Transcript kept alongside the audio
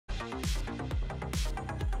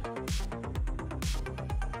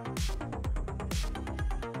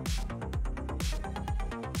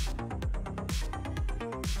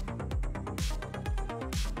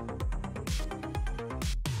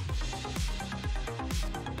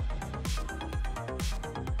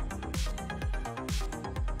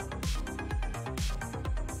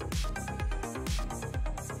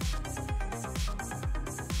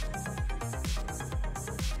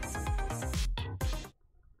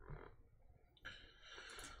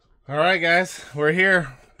All right, guys, we're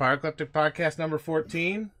here. Apocalyptic Podcast number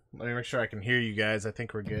 14. Let me make sure I can hear you guys. I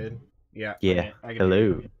think we're good. Yeah. Yeah. I can Hello.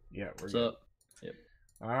 hear you. Yeah, we're What's good. up? Yep.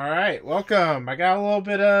 All right, welcome. I got a little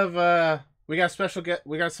bit of we got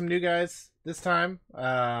we got some new guys this time.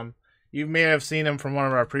 You may have seen them from one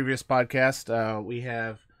of our previous podcasts. We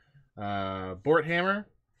have Borthammer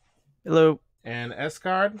Hello. and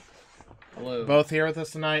Escard Hello. both here with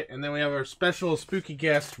us tonight, and then we have our special spooky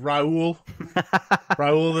guest Raul.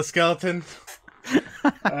 Raul the Skeleton.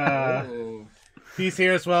 Oh. He's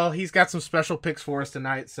here as well. He's got some special picks for us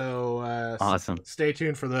tonight, so Awesome. stay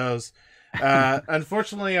tuned for those.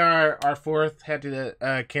 Unfortunately, our fourth had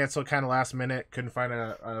to cancel kind of last minute. Couldn't find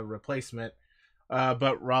a replacement.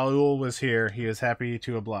 But Raul was here. He was happy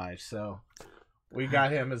to oblige, so we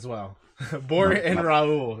got him as well. Bort and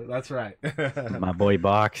Raul. That's right. My boy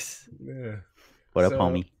Box. Yeah. What up, So,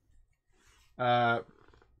 homie?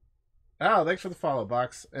 Thanks for the follow,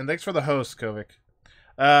 Box, and thanks for the host, Kovic.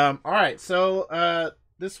 All right, so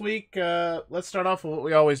this week, let's start off with what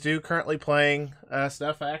we always do. Currently playing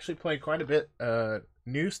stuff. I actually played quite a bit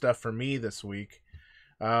new stuff for me this week.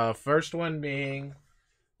 First one being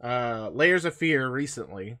Layers of Fear.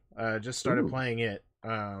 Recently, just started playing it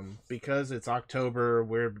because it's October.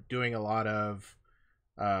 We're doing a lot of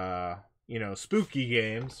spooky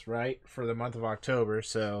games, right, for the month of October.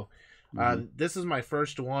 So this is my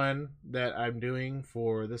first one that I'm doing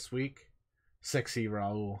for this week. Sexy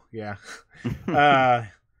Raul, yeah.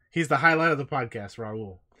 He's the highlight of the podcast,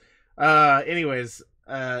 Raul. Anyways,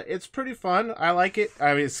 it's pretty fun. I like it.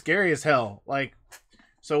 I mean, it's scary as hell. Like,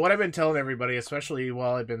 so what I've been telling everybody, especially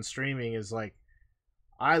while I've been streaming, is like,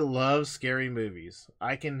 I love scary movies.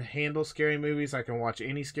 I can handle scary movies. I can watch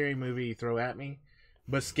any scary movie you throw at me.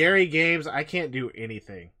 But scary games, I can't do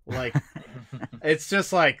anything. Like, it's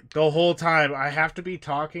just like the whole time I have to be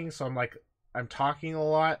talking. So I'm talking a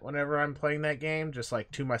lot whenever I'm playing that game, just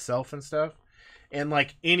like to myself and stuff. And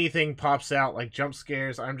like anything pops out, like jump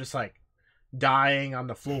scares, I'm just like dying on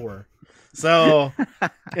the floor. So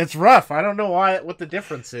it's rough. I don't know what the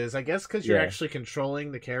difference is. I guess because you're actually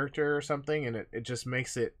controlling the character or something, and it just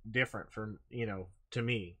makes it different from, to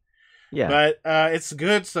me. Yeah. But it's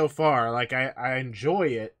good so far. Like I enjoy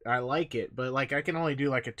it. I like it. But like I can only do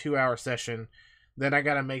like a 2-hour session. Then I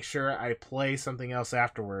got to make sure I play something else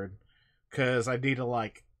afterward. Because I need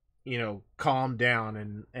to calm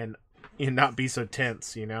down and not be so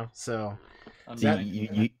tense, So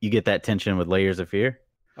you get that tension with Layers of Fear?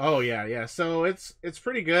 Oh yeah. So it's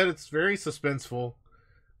pretty good. It's very suspenseful.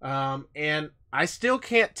 And I still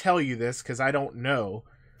can't tell you this because I don't know.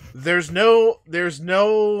 There's no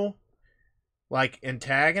like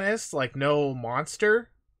antagonist, like no monster,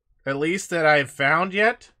 at least that I've found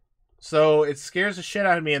yet. So it scares the shit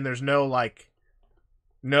out of me, and there's no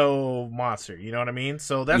monster, you know what I mean?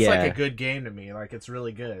 So that's like a good game to me. Like it's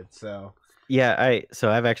really good. So yeah,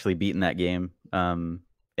 I've actually beaten that game. And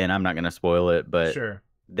I'm not gonna spoil it, but sure.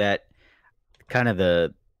 That kind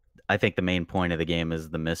of I think the main point of the game is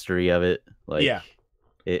the mystery of it. Like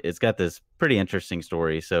it's got this pretty interesting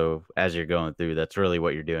story. So as you're going through, that's really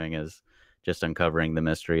what you're doing is just uncovering the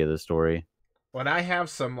mystery of the story. When I have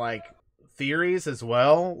some like theories as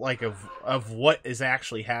well, like of what is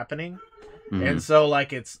actually happening. Mm-hmm. And so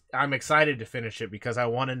like I'm excited to finish it because I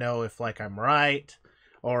want to know if like I'm right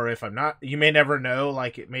or if I'm not. You may never know.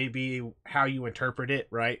 Like it may be how you interpret it,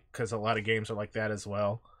 right? Because a lot of games are like that as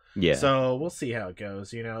well. Yeah. So we'll see how it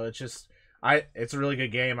goes. It's just it's a really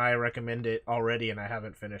good game. I recommend it already, and I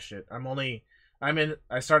haven't finished it.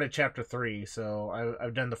 I started chapter 3, so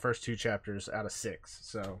I've done the first 2 chapters out of 6.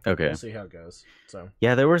 So okay, we'll see how it goes. So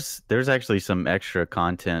yeah, there's actually some extra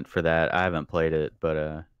content for that. I haven't played it, but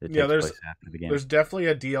it takes place after the game. There's definitely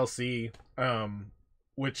a DLC,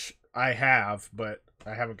 which I have, but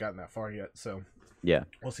I haven't gotten that far yet. So yeah,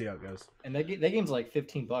 we'll see how it goes. And that game's like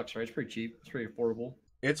 $15, right? It's pretty cheap. It's pretty affordable.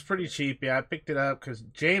 It's pretty cheap. Yeah, I picked it up because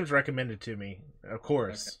James recommended it to me, of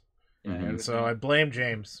course. Okay. Yeah, And so I blame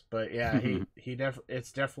James, but yeah,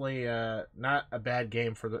 it's definitely not a bad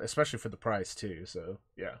game especially for the price too. So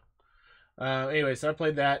yeah. Anyway, so I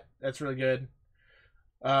played that. That's really good.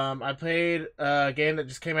 I played a game that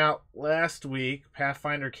just came out last week,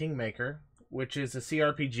 Pathfinder Kingmaker, which is a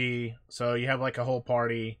CRPG. So you have like a whole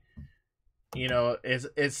party. You know,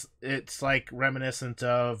 it's like reminiscent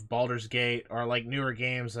of Baldur's Gate or like newer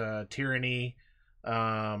games, Tyranny,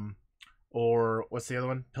 um, or what's the other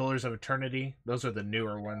one? Pillars of Eternity. Those are the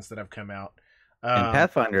newer ones that have come out. And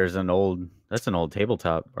Pathfinder is an old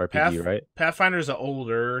tabletop RPG, right? Pathfinder is an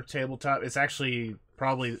older tabletop. It's actually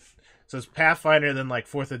probably so it's Pathfinder then like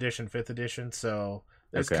 4th edition, 5th edition. So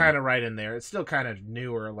it's kind of right in there. It's still kind of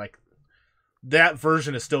newer. Like that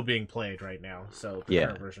version is still being played right now. So the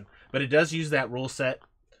current version, but it does use that rule set.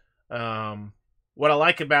 What I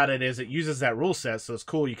like about it is it uses that rule set, so it's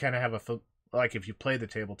cool. You kind of have like if you play the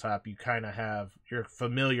tabletop, you're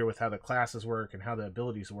familiar with how the classes work and how the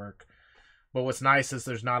abilities work. But what's nice is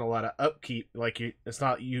there's not a lot of upkeep. Like you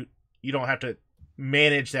don't have to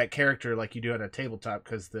manage that character like you do on a tabletop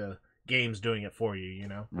because the game's doing it for you. You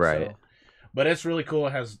know, right? So, but it's really cool.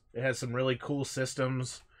 It has some really cool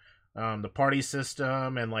systems. The party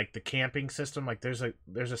system and like the camping system. Like there's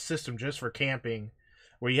a system just for camping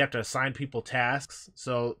where you have to assign people tasks.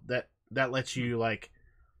 So that lets you like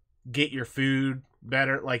get your food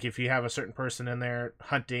better. Like if you have a certain person in there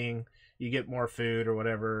hunting, you get more food or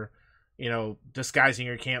whatever. You know, disguising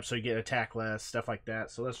your camp so you get attacked less, stuff like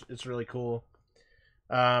that. So it's really cool.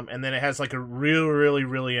 And then it has like a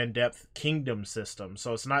really in-depth kingdom system.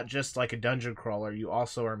 So it's not just like a dungeon crawler. You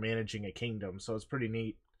also are managing a kingdom. So it's pretty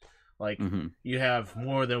neat. Like you have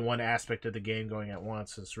more than one aspect of the game going at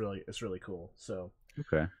once. It's really cool. So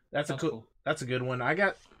that's a good one. I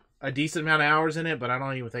got a decent amount of hours in it, but I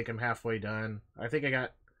don't even think I'm halfway done. I think I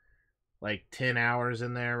got like 10 hours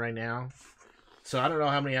in there right now. So I don't know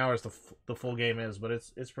how many hours the full game is, but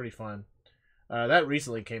it's pretty fun. That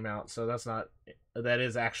recently came out, so that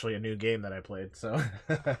is actually a new game that I played. So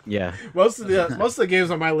yeah, most of the games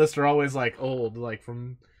on my list are always like old, like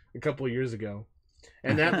from a couple of years ago.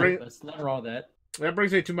 And that that's not wrong with that. That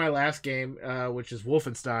brings me to my last game, which is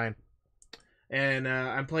Wolfenstein. And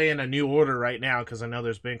I'm playing a New Order right now because I know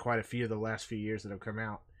there's been quite a few of the last few years that have come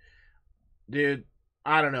out. Dude,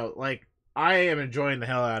 I don't know. Like, I am enjoying the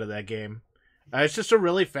hell out of that game. It's just a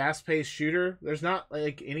really fast-paced shooter. There's not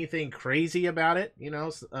like anything crazy about it, you know.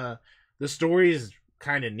 The story is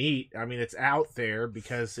kind of neat. I mean, it's out there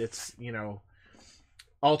because it's, you know,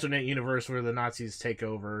 alternate universe where the Nazis take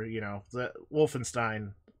over, you know, the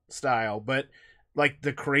Wolfenstein style. But like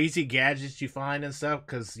the crazy gadgets you find and stuff,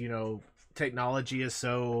 because, you know, technology is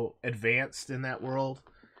so advanced in that world,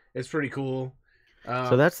 it's pretty cool.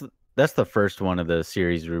 So that's the first one of the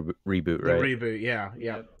series reboot, right? The reboot,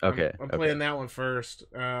 yeah. Okay. I'm playing that one first.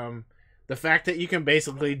 The fact that you can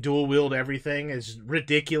basically dual wield everything is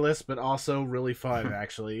ridiculous, but also really fun.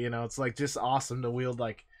 Actually, you know, it's like just awesome to wield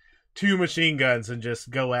like 2 machine guns and just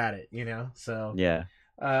go at it. You know, so yeah.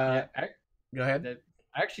 Go ahead.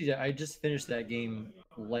 Actually, I just finished that game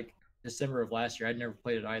like December of last year. I'd never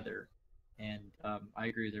played it either, and I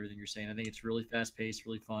agree with everything you're saying. I think it's really fast paced,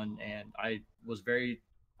 really fun, and I was very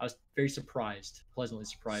surprised, pleasantly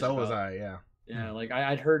surprised. So was I, yeah. Yeah, like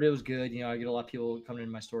I'd heard it was good. You know, I get a lot of people coming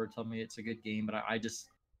into my store telling me it's a good game, but I just,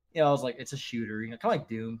 you know, I was like, it's a shooter, you know, kind of like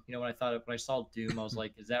Doom. You know, when I saw Doom, I was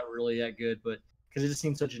like, is that really that good? But because it just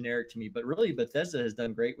seemed so generic to me. But really, Bethesda has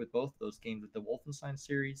done great with both those games, with the Wolfenstein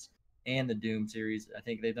series and the Doom series. I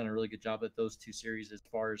think they've done a really good job with those 2 series as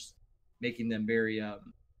far as making them very,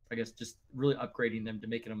 I guess, just really upgrading them to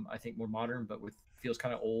making them, I think, more modern, but feels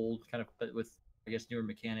kind of old, but with, I guess, newer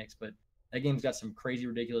mechanics. But that game's got some crazy,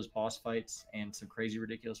 ridiculous boss fights and some crazy,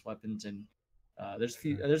 ridiculous weapons, and there's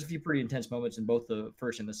a few pretty intense moments in both the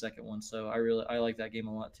first and the second one. So I like that game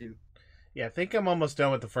a lot too. Yeah, I think I'm almost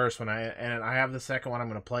done with the first one. I have the second one. I'm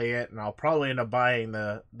going to play it, and I'll probably end up buying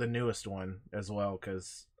the newest one as well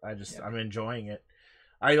because I'm enjoying it.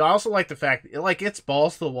 I also like the fact like it's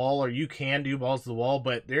balls to the wall, or you can do balls to the wall,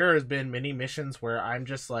 but there has been many missions where I'm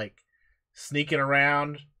just like sneaking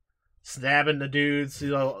around, stabbing the dudes, you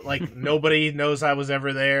know, like nobody knows I was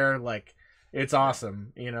ever there. Like it's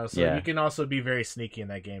awesome, you know. So you can also be very sneaky in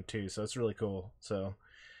that game too. So it's really cool. So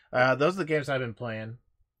those are the games I've been playing.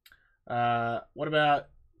 What about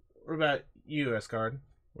you, Escard?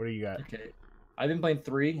 What do you got? Okay, I've been playing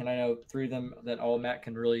 3, and I know 3 of them that all Matt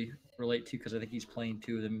can really relate to because I think he's playing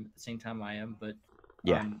 2 of them at the same time I am. But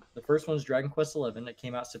the first one is Dragon Quest XI. It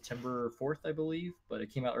came out September 4th, I believe, but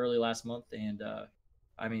it came out early last month, and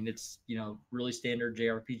I mean, it's, you know, really standard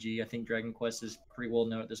JRPG. I think Dragon Quest is pretty well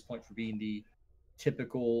known at this point for being the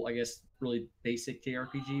typical, I guess, really basic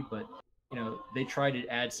JRPG. But, you know, they try to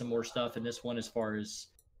add some more stuff in this one as far as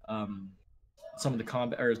some of the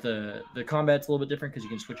combat, or the combat's a little bit different because you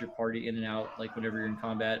can switch your party in and out like whenever you're in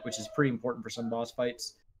combat, which is pretty important for some boss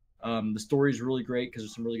fights. The story is really great because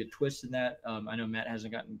there's some really good twists in that. I know Matt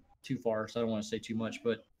hasn't gotten too far, so I don't want to say too much,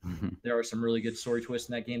 but there are some really good story twists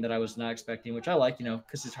in that game that I was not expecting, which I like,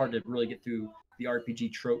 because it's hard to really get through the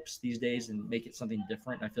RPG tropes these days and make it something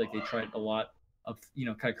different. I feel like they tried a lot of,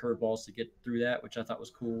 kind of curveballs to get through that, which I thought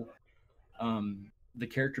was cool. The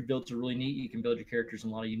character builds are really neat. You can build your characters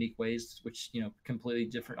in a lot of unique ways, which, completely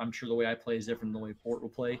different. I'm sure the way I play is different than the way Port will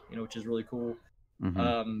play, which is really cool.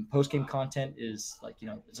 Post-game content is like,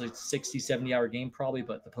 it's like 60, 70 hour game probably,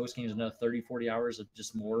 but the post-game is another 30, 40 hours of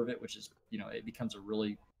just more of it, which is, it becomes a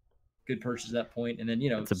really good purchase at that point. And then,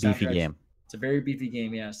 it's a beefy game. It's a very beefy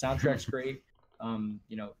game. Yeah. Soundtrack's great.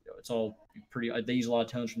 It's all pretty, they use a lot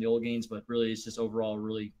of tones from the old games, but really it's just overall a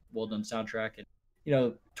really well done soundtrack. And,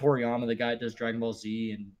 Toriyama, the guy that does Dragon Ball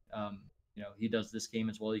Z, and, he does this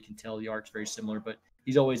game as well. You can tell the art's very similar, but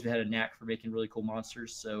he's always had a knack for making really cool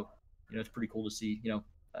monsters. So, it's pretty cool to see,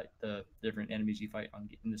 the different enemies you fight on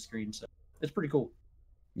the screen. So it's pretty cool.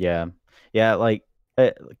 Yeah. Like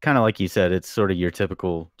kind of like you said, it's sort of your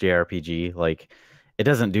typical JRPG. Like it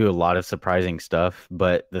doesn't do a lot of surprising stuff,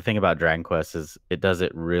 but the thing about Dragon Quest is it does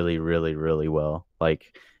it really, really, really well.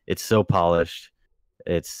 Like it's so polished.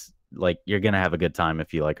 It's like you're gonna have a good time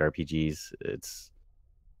if you like RPGs.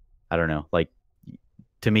 I don't know. Like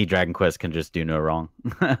to me, Dragon Quest can just do no wrong.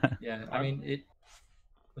 Yeah, I mean,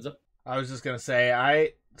 what's up? I was just gonna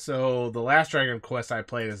say so the last Dragon Quest I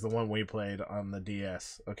played is the one we played on the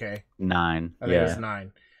DS. Okay, 9. I think it was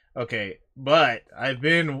 9. Okay, but I've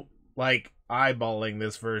been like eyeballing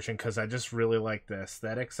this version because I just really like the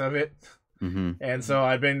aesthetics of it, and so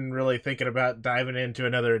I've been really thinking about diving into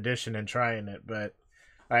another edition and trying it, but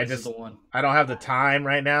I don't have the time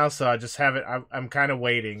right now, so I just haven't. I'm kind of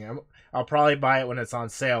waiting. I'll probably buy it when it's on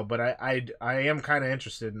sale, but I am kind of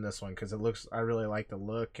interested in this one because I really like the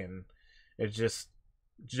look, and it's just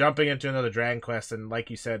jumping into another Dragon Quest, and like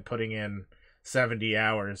you said, putting in 70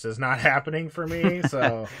 hours is not happening for me.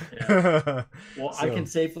 So, Well, I can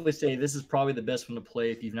safely say this is probably the best one to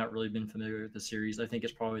play if you've not really been familiar with the series. I think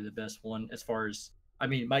it's probably the best one as far as, I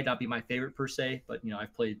mean, it might not be my favorite per se, but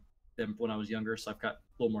I've played them when I was younger, so I've got a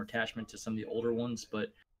little more attachment to some of the older ones.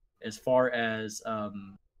 But as far as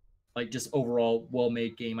like just overall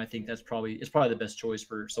well-made game, I think it's probably the best choice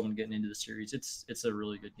for someone getting into the series. It's a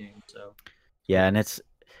really good game. So yeah, and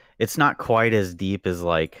it's not quite as deep as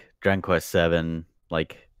like Dragon Quest 7,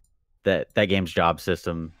 like that game's job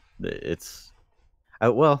system. I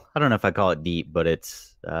don't know if I call it deep, but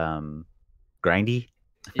it's grindy.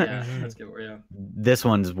 Yeah, that's good. Yeah, this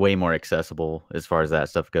one's way more accessible as far as that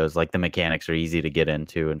stuff goes. Like the mechanics are easy to get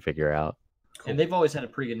into and figure out. Cool. And they've always had a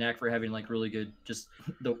pretty good knack for having like really good, just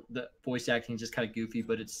the voice acting is just kind of goofy,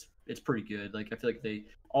 but it's pretty good. Like I feel like they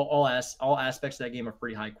all aspects of that game are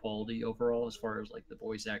pretty high quality overall, as far as like the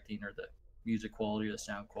voice acting or the music quality or the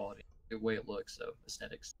sound quality, the way it looks, so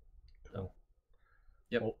aesthetics. So,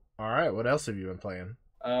 yep. Well, all right. What else have you been playing?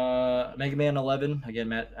 Mega Man 11 again.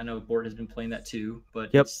 Matt, I know Bort has been playing that too,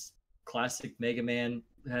 but it's classic Mega Man.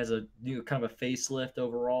 It has a new kind of a facelift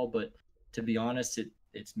overall, but to be honest,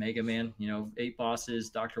 it's Mega Man. 8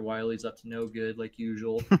 bosses. Dr. Wily's up to no good like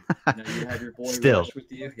usual. You have your boy Rush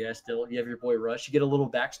with you. Yeah, still you have your boy Rush. You get a little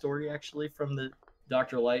backstory actually from the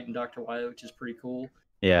Dr. Light and Dr. Wily, which is pretty cool.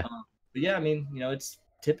 Yeah. But yeah, I mean, it's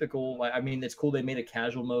typical. I mean, it's cool they made a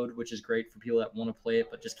casual mode, which is great for people that want to play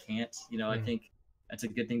it but just can't. I think that's a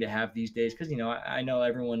good thing to have these days because I know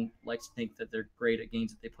everyone likes to think that they're great at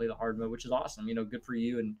games that they play the hard mode, which is awesome. Good for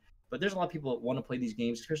you. But there's a lot of people that want to play these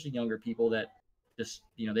games, especially younger people that just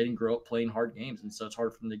they didn't grow up playing hard games, and so it's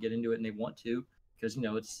hard for them to get into it, and they want to because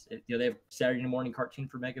they have Saturday morning cartoon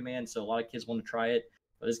for Mega Man, so a lot of kids want to try it.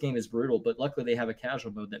 But this game is brutal, but luckily they have a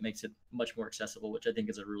casual mode that makes it much more accessible, which I think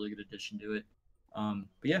is a really good addition to it. But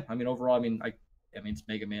yeah, I mean overall, I mean it's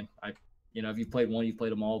Mega Man. If you've played one, you've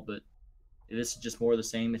played them all, but this is just more of the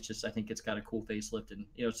same. It's just I think it's got a cool facelift,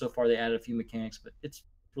 and so far they added a few mechanics, but it's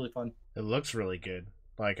really fun. It looks really good.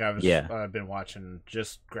 Like I've been watching,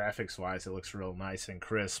 just graphics wise, it looks real nice and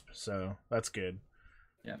crisp, so that's good.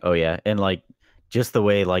 Yeah. Oh yeah, and like just the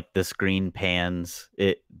way like the screen pans,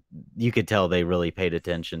 you could tell they really paid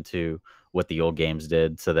attention to what the old games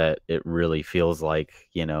did, so that it really feels like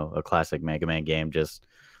a classic Mega Man game. Just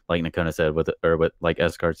like Nakona said, like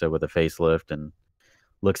Escart said, with a facelift, and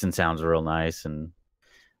looks and sounds real nice. And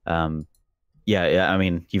I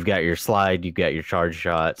mean, you've got your slide, you've got your charge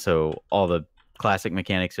shot, so all the classic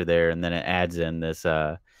mechanics are there, and then it adds in this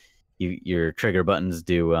your trigger buttons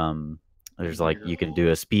do there's like you can do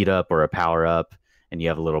a speed up or a power up, and you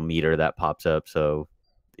have a little meter that pops up, so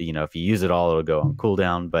if you use it all, it'll go on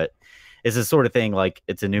cooldown. But it's the sort of thing, like,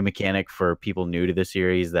 it's a new mechanic for people new to the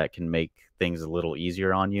series that can make things a little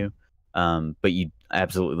easier on you. But you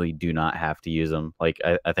absolutely do not have to use them. Like,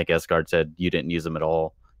 I think Escard said you didn't use them at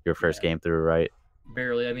all your first game through, right?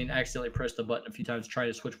 Barely. I mean, I accidentally pressed the button a few times trying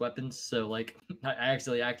to switch weapons. So, like, I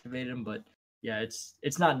accidentally activated them. But, yeah,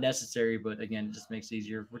 it's not necessary. But, again, it just makes it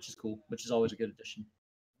easier, which is cool, which is always a good addition.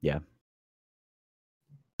 Yeah.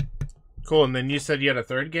 Cool. And then you said you had a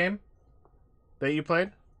third game that you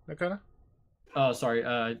played, Dakota? Oh, sorry.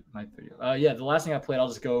 My video. Yeah, the last thing I played, I'll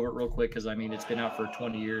just go over it real quick because, I mean, it's been out for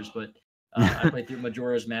 20 years. But I played through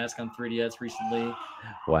Majora's Mask on 3DS recently.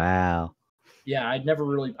 Wow. Yeah, I'd never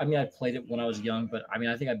really. I mean, I played it when I was young, but I mean,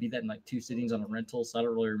 I think I beat that in like 2 sittings on a rental, so I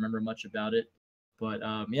don't really remember much about it. But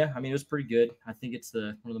yeah, I mean, it was pretty good. I think it's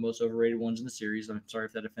one of the most overrated ones in the series. I'm sorry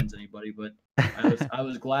if that offends anybody, but I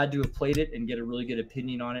was glad to have played it and get a really good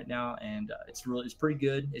opinion on it now, and it's pretty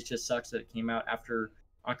good. It just sucks that it came out after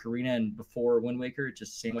Ocarina and before Wind Waker. It's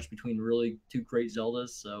just sandwiched between really 2 great Zeldas.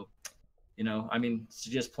 So, I mean,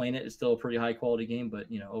 just playing it is still a pretty high quality game, but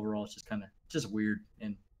overall, it's just weird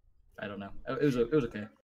and. I don't know. It was okay.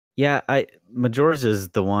 Yeah, Majora's is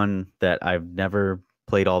the one that I've never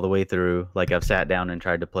played all the way through. Like, I've sat down and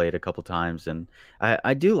tried to play it a couple times, and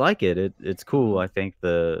I do like it. It's cool. I think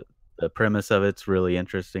the premise of it's really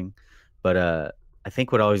interesting, but I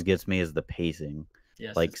think what always gets me is the pacing.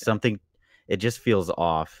 Yes, like something, it just feels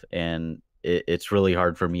off, and it's really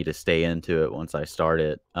hard for me to stay into it once I start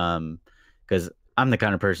it. Because I'm the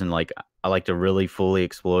kind of person, like, I like to really fully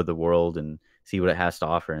explore the world and see what it has to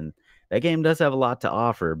offer, and that game does have a lot to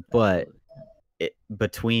offer, but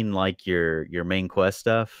between like your main quest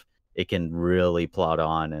stuff, it can really plod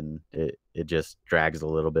on, and it just drags a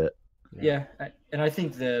little bit. Yeah, and I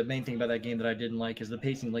think the main thing about that game that I didn't like is the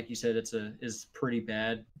pacing. Like you said, is pretty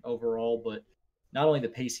bad overall. But not only the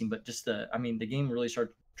pacing, but just the game really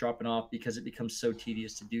starts dropping off because it becomes so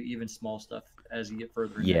tedious to do even small stuff as you get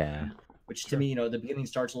further in. Yeah. Which to me, the beginning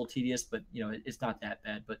starts a little tedious, but it's not that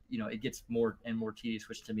bad. But it gets more and more tedious,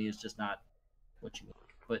 which to me is just not what you want.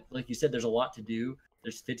 But like you said, there's a lot to do.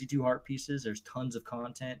 There's 52 heart pieces. There's tons of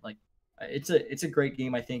content. Like it's a great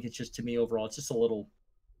game. I think it's just, to me overall, it's just a little.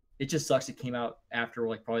 It just sucks. It came out after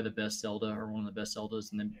like probably the best Zelda or one of the best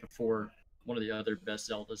Zeldas, and then before one of the other best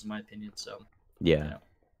Zeldas, in my opinion. So yeah,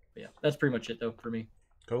 yeah, that's pretty much it though for me.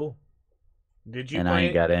 Cool. Did you? And I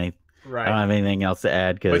ain't got any. Right. I don't have anything else to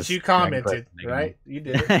add, but you commented, right? You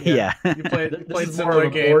did. Yeah. You played similar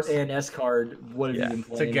games. And Escard. What have you been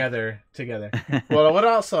playing? Together. Well, what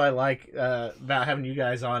also I like about having you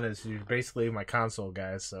guys on is you're basically my console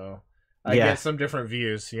guys, so I get some different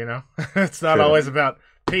views. It's not always about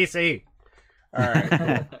PC. All right.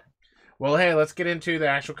 Cool. Well, hey, let's get into the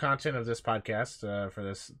actual content of this podcast for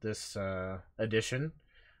this edition.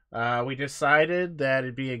 We decided that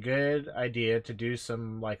it'd be a good idea to do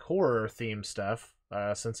some like horror themed stuff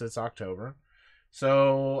since it's October.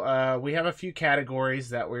 So we have a few categories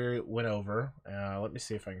that we went over. Let me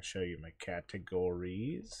see if I can show you my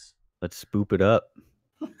categories. Let's spoop it up.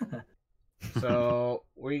 So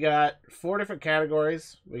we got 4 different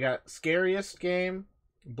categories. We got scariest game,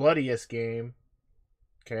 bloodiest game.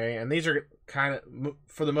 Okay, and these are kind of,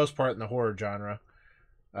 for the most part, in the horror genre.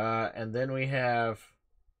 And then we have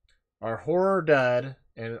our horror dud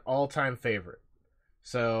and all-time favorite.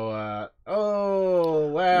 So, oh,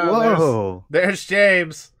 wow. Whoa. There's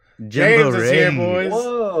James. Jimbo James is here, boys.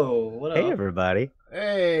 Whoa. What up? Hey, everybody.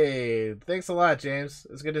 Hey. Thanks a lot, James.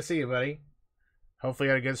 It's good to see you, buddy. Hopefully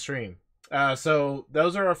you had a good stream. So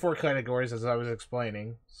those are our 4 categories, as I was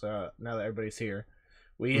explaining. So now that everybody's here.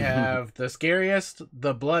 We have the scariest,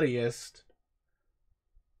 the bloodiest,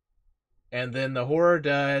 and then the horror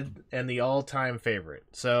dud and the all-time favorite.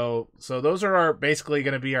 So those are basically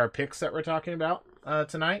going to be our picks that we're talking about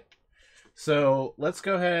tonight. So let's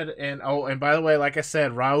go ahead and by the way, like I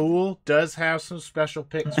said, Raul does have some special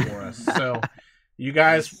picks for us. So you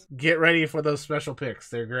guys get ready for those special picks.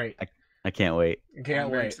 They're great. I can't wait. I'm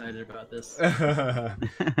very excited about this.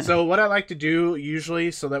 So what I like to do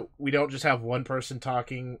usually, so that we don't just have one person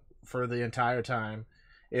talking for the entire time,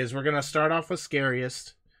 is we're going to start off with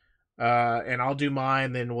scariest. And I'll do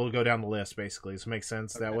mine, then we'll go down the list. Basically, does it make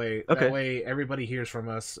sense? Okay. That way, everybody hears from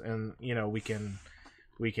us, and we can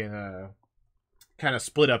kind of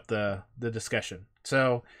split up the discussion.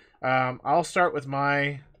 So, I'll start with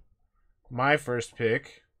my first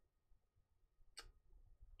pick,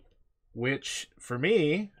 which for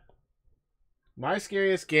me, my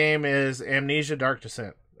scariest game is Amnesia: Dark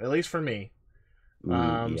Descent. At least for me.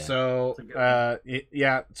 Ooh,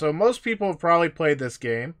 yeah. So most people have probably played this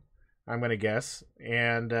game, I'm gonna guess,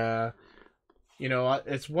 and you know,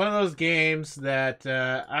 it's one of those games that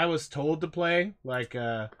I was told to play. Like,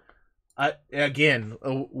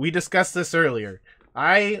 we discussed this earlier.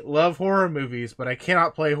 I love horror movies, but I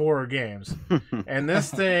cannot play horror games. And this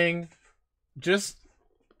thing, just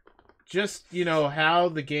you know how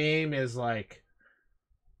the game is like,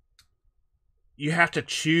 you have to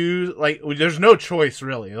choose. Like, there's no choice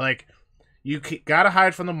really. Like, you gotta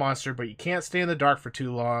hide from the monster, but you can't stay in the dark for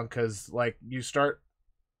too long because like you start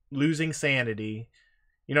losing sanity.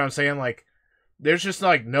 You know what I'm saying? Like, there's just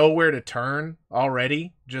like nowhere to turn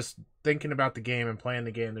already. Just thinking about the game and playing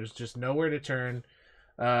the game, there's just nowhere to turn.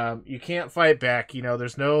 You can't fight back. You know,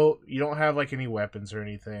 you don't have like any weapons or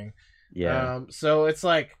anything. Yeah. So it's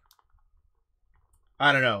like,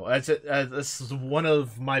 I don't know. This is one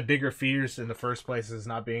of my bigger fears in the first place, is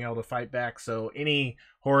not being able to fight back. So any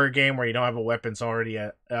horror game where you don't have a weapon's already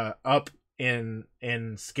up in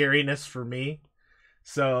scariness for me.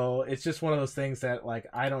 So it's just one of those things that, like,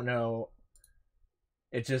 I don't know.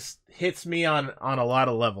 It just hits me on a lot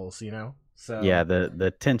of levels, you know. So yeah,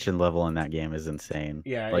 the tension level in that game is insane.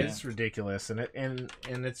 Yeah, like, it's ridiculous, and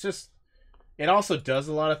it's just, it also does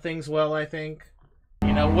a lot of things well, I think.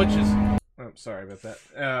 You know, which is, I'm sorry about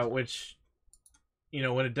that. Which, you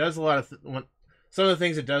know, when it does a lot of some of the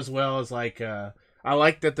things it does well is like, I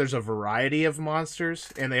like that there's a variety of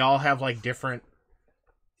monsters, and they all have like different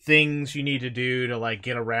things you need to do to like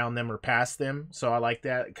get around them or past them. So I like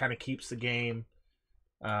that. It kind of keeps the game,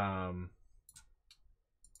 you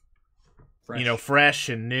know, fresh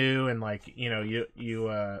and new, and like, you know, you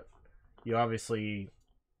obviously.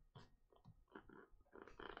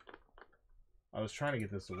 I was trying to get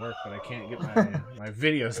this to work, but I can't get my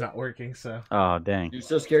video's not working. So. Oh dang! You're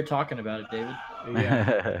so scared talking about it, David.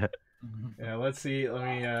 Yeah. Yeah. Let's see. Let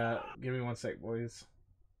me give me 1 sec, boys.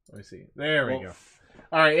 Let me see. There we go.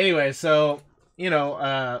 All right. Anyway, so, you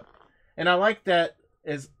know, and I like that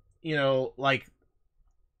as, you know, like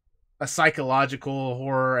a psychological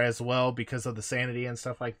horror as well because of the sanity and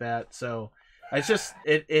stuff like that. So it's just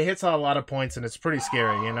it hits on a lot of points, and it's pretty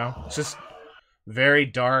scary. You know, it's just very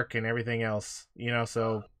dark and everything else, you know.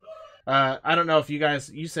 So I don't know if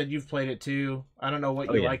you said you've played it too. I don't know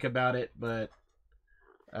what you like about it, but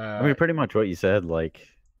I mean, pretty much what you said. Like,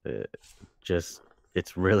 just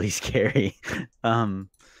it's really scary.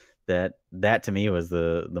 That to me was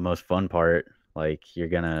the most fun part. Like, you're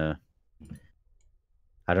gonna,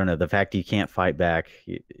 I don't know, the fact you can't fight back.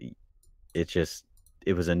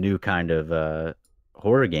 It was a new kind of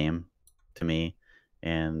horror game to me,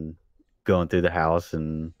 and going through the house,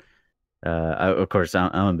 and of course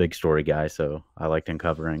I'm a big story guy, so I liked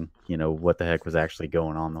uncovering, you know, what the heck was actually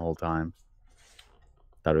going on the whole time.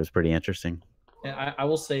 Thought it was pretty interesting. And I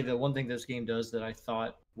will say that one thing this game does that I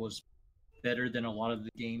thought was better than a lot of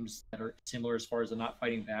the games that are similar as far as the not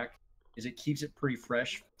fighting back is it keeps it pretty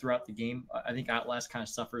fresh throughout the game. I think Outlast kind of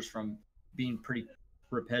suffers from being pretty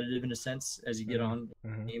repetitive in a sense as you get on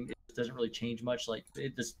the game. It doesn't really change much. Like,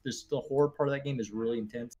 the horror part of that game is really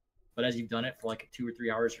intense. But as you've done it for like 2 or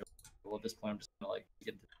 3 hours, you're like, well, at this point, I'm just gonna like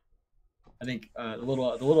get. I think the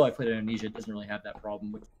little I played in Amnesia doesn't really have that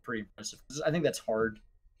problem, which is pretty impressive. I think that's hard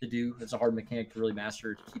to do. It's a hard mechanic to really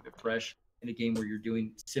master, to keep it fresh in a game where you're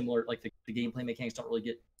doing similar, like the gameplay mechanics don't really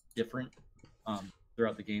get different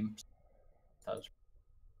throughout the game.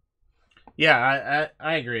 Yeah,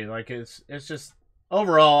 I agree. Like, it's just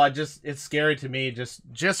overall, it's scary to me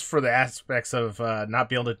just for the aspects of not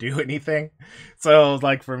being able to do anything. So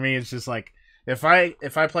like for me, it's just like if I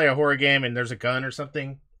play a horror game and there's a gun or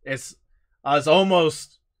something, it's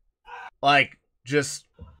almost like just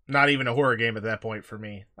not even a horror game at that point for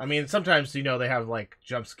me. I mean, sometimes, you know, they have like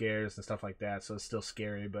jump scares and stuff like that, so it's still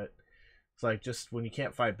scary, but it's like just when you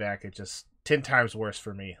can't fight back, it's just 10 times worse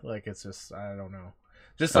for me. Like, it's just, I don't know.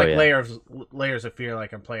 Just like layers of fear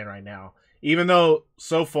like I'm playing right now. Even though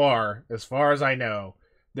so far, as far as I know,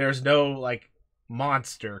 there's no like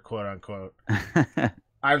monster, quote unquote.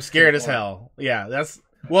 I'm scared as hell. Yeah, that's,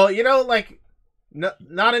 well, you know, like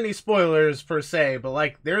not any spoilers per se, but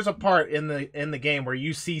like there's a part in the game where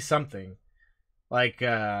you see something like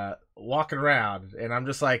walking around, and I'm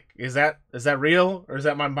just like, is that real or is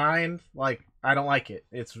that my mind? Like, I don't like it.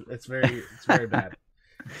 It's very bad.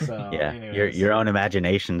 So yeah, anyways, your own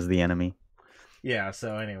imagination's the enemy. Yeah,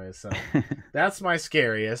 so anyways, so that's my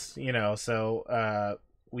scariest, you know, so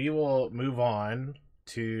we will move on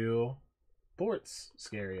to Bort's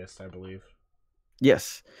scariest, I believe.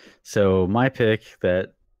 Yes. So my pick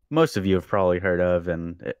that most of you have probably heard of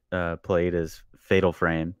and played is Fatal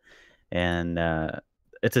Frame. And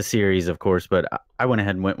it's a series, of course, but I went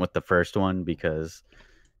ahead and went with the first one because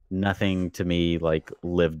nothing to me like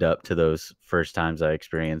lived up to those first times I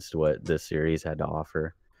experienced what this series had to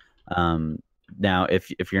offer. Now,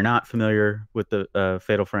 if you're not familiar with the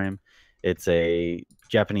Fatal Frame, it's a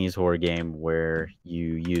Japanese horror game where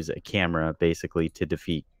you use a camera basically to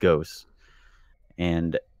defeat ghosts.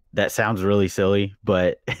 And that sounds really silly,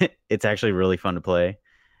 but it's actually really fun to play.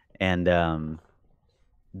 And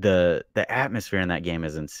the atmosphere in that game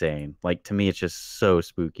is insane. Like, to me, it's just so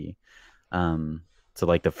spooky. So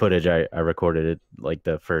like the footage I recorded it, like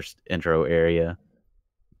the first intro area,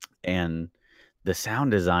 and the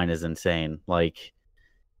sound design is insane. Like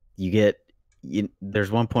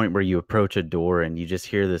there's one point where you approach a door and you just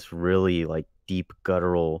hear this really like deep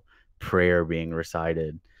guttural prayer being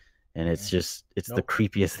recited, and it's the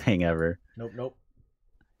creepiest thing ever. Nope.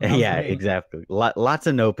 Yeah, exactly. Lots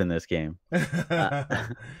of nope in this game.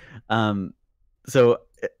 So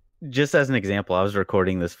just as an example, I was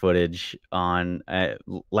recording this footage on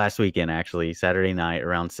last weekend, actually, Saturday night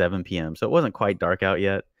around 7 p.m. So it wasn't quite dark out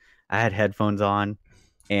yet. I had headphones on,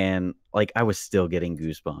 and like I was still getting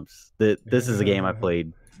goosebumps. This is a game I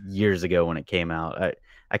played years ago when it came out.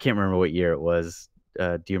 I can't remember what year it was.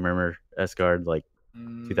 Do you remember, Esgard? Like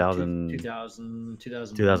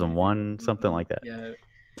 2001, something like that. Yeah.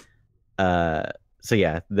 So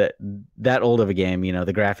yeah, that old of a game, you know,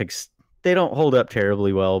 the graphics, they don't hold up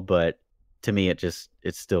terribly well, but to me, it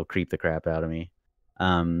still creeped the crap out of me.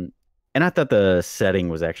 And I thought the setting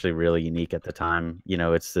was actually really unique at the time. You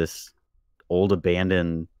know, it's this old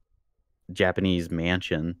abandoned Japanese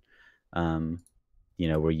mansion, you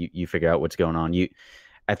know, where you figure out what's going on.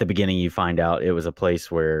 At the beginning, you find out it was a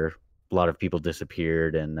place where a lot of people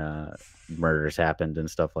disappeared and murders happened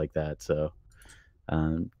and stuff like that. So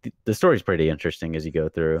the story's pretty interesting as you go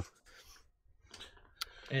through.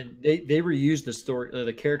 And they reused the story,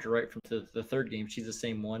 the character, right, from the third game. She's the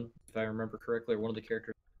same one, if I remember correctly, or one of the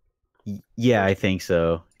characters. Yeah, I think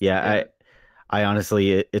so. Yeah. I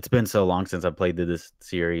honestly, it's been so long since I played this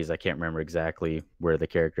series, I can't remember exactly where the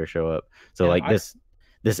characters show up. So like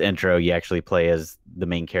this intro, you actually play as the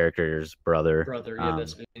main character's brother. Yeah,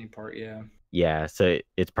 that's the main part. Yeah. Yeah, so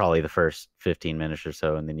it's probably the first 15 minutes or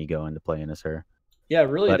so, and then you go into playing as her. Yeah,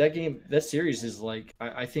 really, that series is like,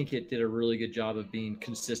 I think it did a really good job of being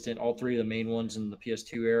consistent. All three of the main ones in the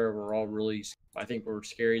PS2 era were all really, I think, were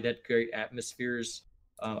scary. They had great atmospheres.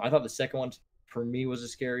 I thought the second one, for me, was the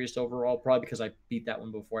scariest overall, probably because I beat that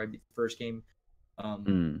one before I beat the first game.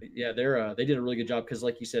 Yeah, they did a really good job because,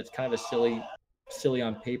 like you said, it's kind of a silly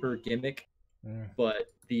on paper gimmick,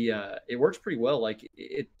 but it works pretty well. Like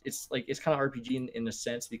it's kind of RPG in a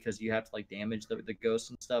sense because you have to like damage the ghosts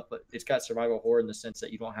and stuff, but it's got survival horror in the sense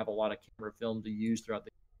that you don't have a lot of camera film to use throughout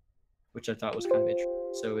which I thought was kind of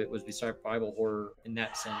interesting. So it was the survival horror in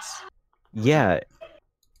that sense. Yeah,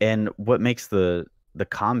 and what makes the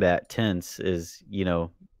combat tense is, you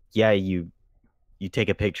know, yeah, you take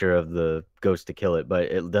a picture of the ghost to kill it, but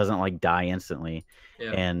it doesn't like die instantly.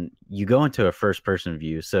 Yeah. And you go into a first person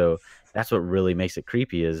view. So that's what really makes it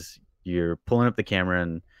creepy is you're pulling up the camera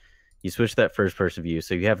and you switch that first person view.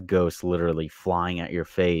 So you have ghosts literally flying at your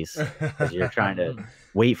face as you're trying to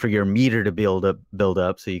wait for your meter to build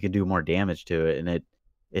up so you can do more damage to it. And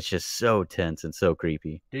it's just so tense and so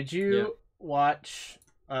creepy. Did you watch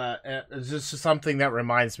this is something that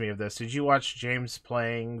reminds me of this. Did you watch James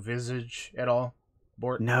playing Visage at all?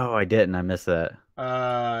 No, I didn't. I missed that.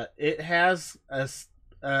 It has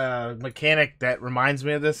a mechanic that reminds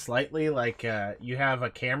me of this slightly. Like, you have a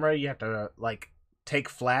camera, you have to like take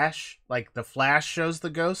flash, like the flash shows the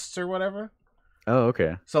ghosts or whatever. Oh,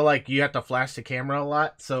 okay. So like you have to flash the camera a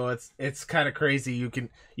lot. So it's kind of crazy. You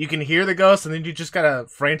can hear the ghost, and then you just gotta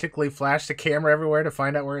frantically flash the camera everywhere to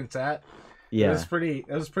find out where it's at. Yeah, it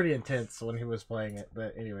was pretty intense when he was playing it.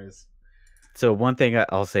 But anyways. So one thing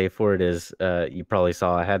I'll say for it is, you probably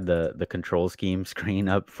saw I had the control scheme screen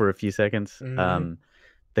up for a few seconds. Mm-hmm.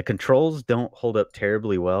 The controls don't hold up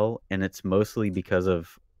terribly well, and it's mostly because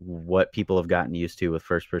of what people have gotten used to with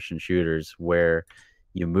first-person shooters, where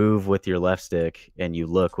you move with your left stick and you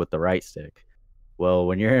look with the right stick. Well,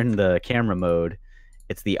 when you're in the camera mode,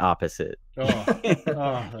 it's the opposite.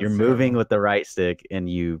 You're moving with the right stick and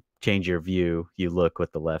you change your view, you look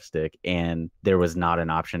with the left stick, and there was not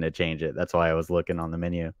an option to change it. That's why I was looking on the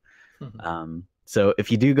menu. So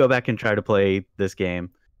if you do go back and try to play this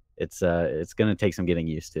game, it's going to take some getting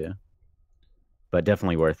used to, but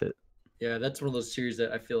definitely worth it. Yeah, that's one of those series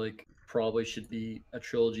that I feel like probably should be a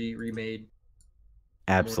trilogy remade.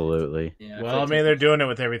 Absolutely. Yeah, well, I mean, they're doing it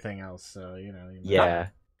with everything else, so you know. Yeah.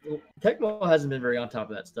 Tecmo hasn't been very on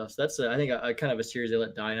top of that stuff. So that's I think a kind of a series they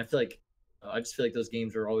let die, and I feel like I just feel like those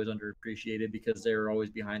games are always underappreciated because they're always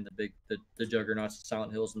behind the juggernauts,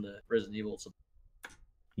 Silent Hills, and the Resident Evil. So.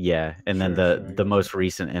 Yeah, and then the most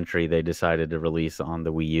recent entry they decided to release on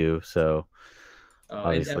the Wii U, so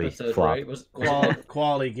obviously episodes, flop. right? Was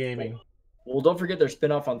quality gaming. Well, don't forget their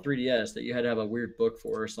spinoff on 3DS that you had to have a weird book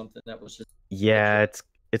for or something. That was just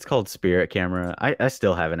it's called Spirit Camera. I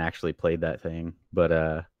still haven't actually played that thing,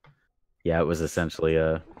 but yeah, it was essentially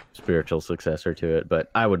a spiritual successor to it. But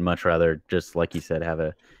I would much rather, just like you said, have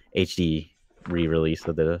a HD re-release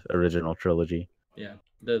of the original trilogy. Yeah,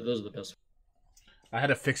 those are the best. I had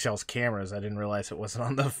to fix y'all's cameras. I didn't realize it wasn't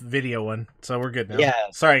on the video one, so we're good now. Yeah,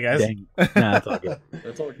 sorry guys. No, it's all good.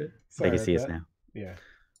 That's all good. They can see us now. Yeah,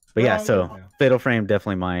 but yeah, so Fatal Frame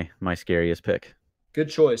definitely my scariest pick. Good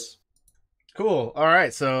choice. Cool. All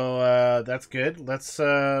right, so that's good. Let's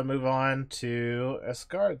move on to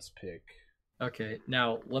Escard's pick. Okay,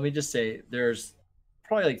 now let me just say there's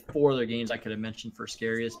probably like 4 other games I could have mentioned for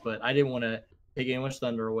scariest, but I didn't want to take anyone's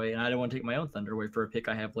thunder away, and I didn't want to take my own thunder away for a pick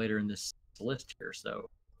I have later in this list here. So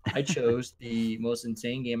I chose the most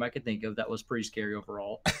insane game I could think of that was pretty scary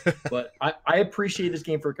overall. But I appreciate this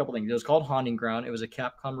game for a couple things. It was called Haunting Ground. It was a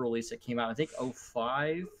Capcom release that came out, I think,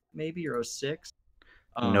 05 maybe or 06.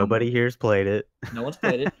 Nobody here's played it. No one's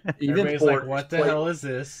played it. Everybody's like, what the hell is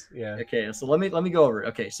this? Yeah. Okay, so let me go over it.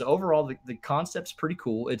 Okay, so overall the concept's pretty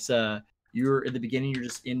cool. It's you're at the beginning, you're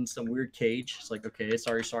just in some weird cage. It's like, okay, it's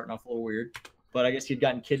already starting off a little weird. But I guess you'd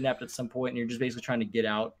gotten kidnapped at some point, and you're just basically trying to get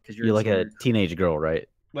out because you're like a teenage girl, right?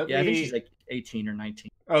 I think she's like 18 or 19.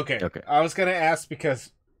 Okay. I was gonna ask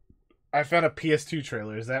because I found a PS2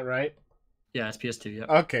 trailer. Is that right? Yeah, it's PS2.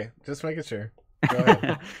 Yeah. Okay, just making sure. Go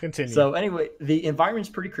ahead. Continue. So anyway, the environment's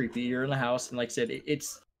pretty creepy. You're in the house, and like I said,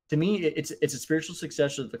 it's to me, it's a spiritual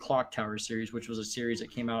successor to the Clock Tower series, which was a series that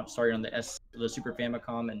came out started on the Super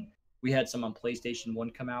Famicom, and we had some on PlayStation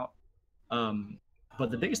 1 come out. But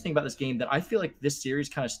the biggest thing about this game that I feel like this series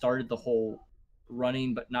kind of started the whole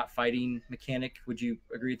running but not fighting mechanic. Would you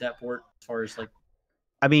agree with that, Port? As far as like,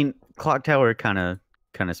 I mean, Clock Tower kind of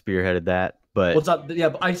spearheaded that, but what's up? Yeah,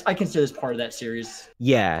 but I consider this part of that series.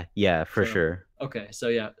 Yeah, for sure. Okay, so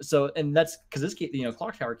yeah, and that's because this game,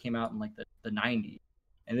 Clock Tower came out in like the 90s,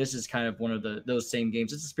 and this is kind of one of those same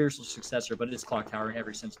games. It's a spiritual successor, but it's Clock Tower in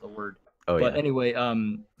every sense of the word. But anyway,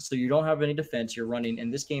 so you don't have any defense. You're running,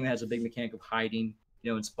 and this game has a big mechanic of hiding.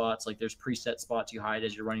 In spots, like there's preset spots you hide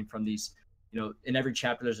as you're running from these. In every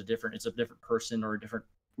chapter there's it's a different person or a different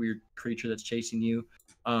weird creature that's chasing you.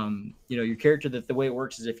 Your character, the way it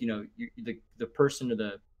works is if the person or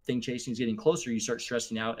the thing chasing is getting closer, you start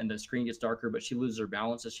stressing out and the screen gets darker, but she loses her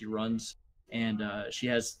balance as she runs, and she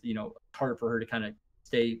has harder for her to kind of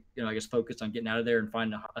stay I guess focused on getting out of there and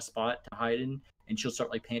find a spot to hide in, and she'll start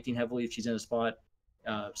like panting heavily if she's in a spot,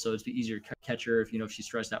 so it's easier to catch her if she's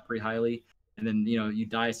stressed out pretty highly, and then you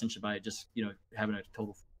die essentially by just having a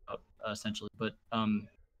total essentially. But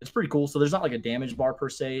it's pretty cool. So there's not like a damage bar per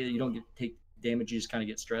se. You don't take damage, you just kind of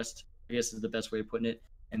get stressed, I guess is the best way of putting it,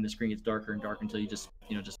 and the screen gets darker and darker until you just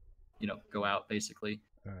go out basically.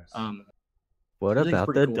 Nice. What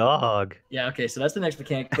about the dog? Yeah, okay, so that's the next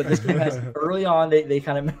mechanic. But this game has early on they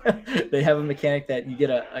kind of they have a mechanic that you get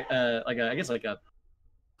I guess like a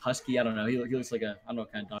husky. I don't know. He looks like I don't know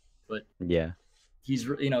what kind of dog, but yeah, he's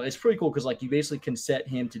it's pretty cool because like you basically can set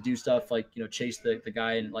him to do stuff like chase the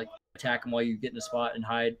guy and like attack him while you get in a spot and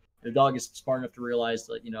hide. The dog is smart enough to realize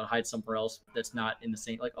that hide somewhere else that's not in the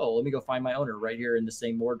same, like, oh, let me go find my owner right here in the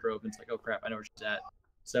same wardrobe, and it's like, oh crap, I know where she's at.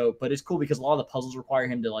 So, but it's cool because a lot of the puzzles require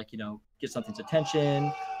him to like get something's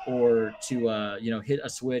attention or to hit a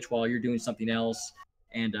switch while you're doing something else.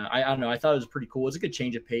 And I don't know, I thought it was pretty cool. It's a good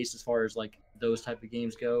change of pace as far as like those type of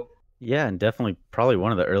games go. Yeah, and definitely probably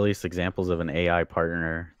one of the earliest examples of an AI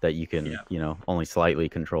partner that you can only slightly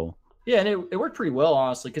control. Yeah, and it worked pretty well,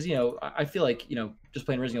 honestly, because I feel like just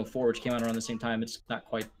playing Resident Evil 4, which came out around the same time, it's not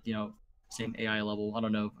quite same AI level. I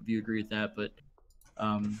don't know if you agree with that, but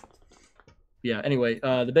yeah. Anyway,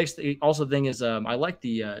 the biggest thing is I like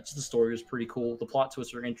just the story was pretty cool. The plot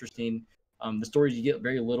twists are interesting. The stories you get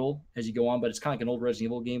very little as you go on, but it's kind of like an old Resident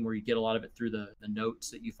Evil game where you get a lot of it through the notes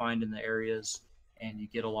that you find in the areas, and you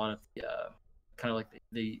get a lot of kind of like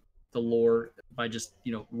the lore by just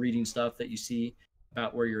reading stuff that you see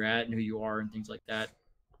about where you're at and who you are and things like that.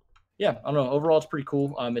 Yeah, I don't know. Overall, it's pretty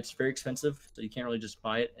cool. It's very expensive, so you can't really just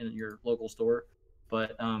buy it in your local store.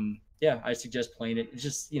 But yeah, I suggest playing it. It's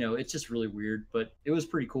just it's just really weird, but it was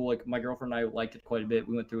pretty cool. Like my girlfriend and I liked it quite a bit.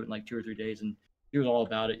 We went through it in like 2 or 3 days, and he was all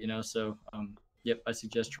about it. So yep, I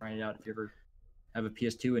suggest trying it out if you ever have a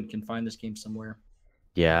PS2 and can find this game somewhere.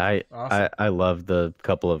 Yeah, Awesome. I love the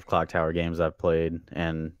couple of Clock Tower games I've played,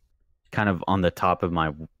 and kind of on the top of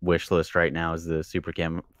my wish list right now is the Super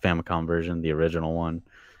Famicom version, the original one.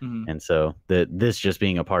 And so this just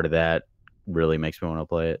being a part of that really makes me want to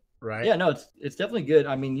play it. Right. Yeah, no, it's definitely good.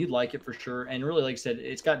 I mean, you'd like it for sure. And really, like I said,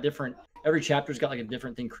 it's got different. Every chapter's got like a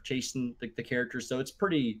different thing chasing the characters. So it's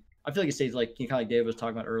pretty. I feel like it stays like kind of like Dave was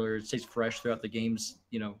talking about earlier. It stays fresh throughout the games.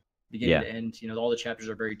 Beginning to end. All the chapters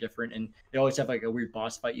are very different, and they always have like a weird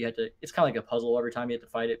boss fight. You had to. It's kind of like a puzzle every time you have to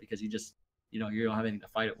fight it because you just you don't have anything to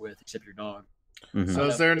fight it with except your dog. So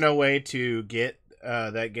is there no way to get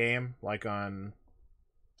that game like on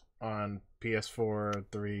PS4,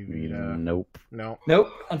 3, Vita? Nope.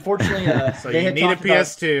 Unfortunately, so you need a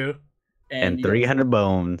PS2 and 300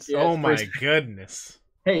 bones. Yeah, oh my goodness.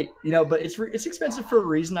 Hey, but it's expensive for a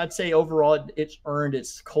reason. I'd say overall it's earned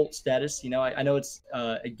its cult status. I know it's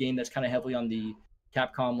a game that's kind of heavily on the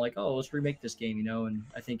Capcom, like, oh, let's remake this game, and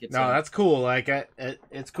I think it's that's cool. Like,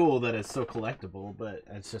 it's cool that it's so collectible, but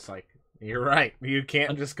it's just like you're right. You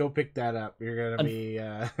can't just go pick that up. You're gonna be.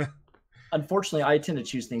 Unfortunately, I tend to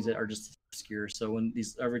choose things that are just obscure. So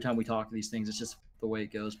every time we talk these things, it's just the way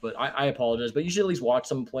it goes. But I apologize. But you should at least watch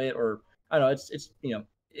someone play it, or I don't know.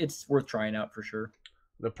 It's worth trying out for sure.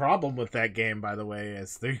 The problem with that game, by the way,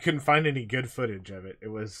 is they couldn't find any good footage of it. It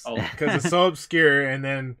was because it's so obscure, and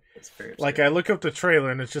then like I look up the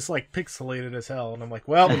trailer and it's just like pixelated as hell, and I'm like,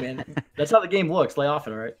 well, man, that's how the game looks. Lay off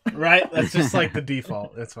it, all right? Right? That's just like the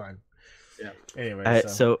default. That's fine. Yeah. Anyway,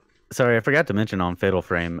 so sorry, I forgot to mention on Fatal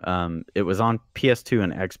Frame. It was on PS2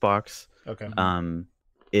 and Xbox. Okay.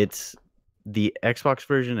 It's the Xbox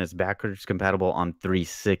version is backwards compatible on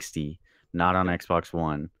 360, not on Xbox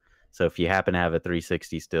One. So if you happen to have a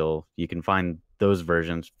 360 still, you can find those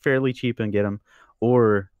versions fairly cheap and get them.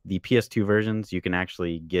 Or the PS2 versions you can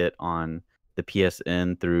actually get on the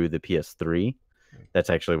PSN through the PS3. That's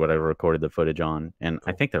actually what I recorded the footage on, and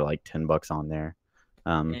cool. I think they're like $10 on there.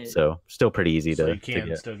 So still pretty easy to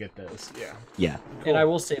get. Still get those. Yeah. Cool. And I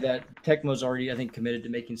will say that Tecmo's already, I think, committed to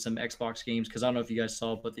making some Xbox games, because I don't know if you guys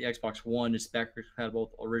saw, but the Xbox One is backwards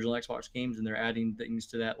compatible with original Xbox games, and they're adding things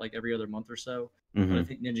to that like every other month or so. But I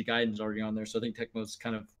think Ninja Gaiden's already on there, so I think Tecmo's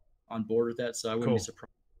kind of on board with that. So I wouldn't be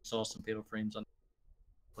surprised if I saw some Fatal Frames on.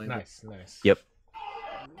 Nice. Yep.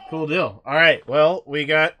 Cool deal. All right. Well, we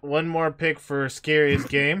got one more pick for scariest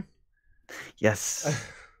game. Yes.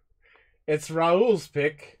 It's Raul's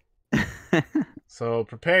pick. So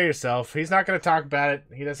prepare yourself. He's not going to talk about it.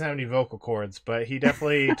 He doesn't have any vocal cords, but he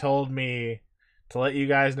definitely told me to let you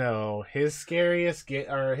guys know his scariest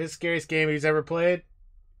game he's ever played.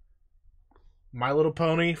 My Little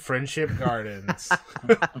Pony Friendship Gardens.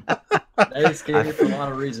 That is scary for a lot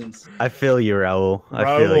of reasons. I feel you, Raul.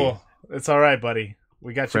 I feel you. It's all right, buddy.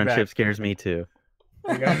 We got your back. Friendship scares me too.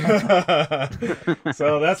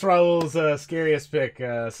 So that's Raul's scariest pick.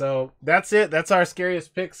 So that's it. That's our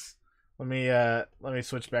scariest picks. Let me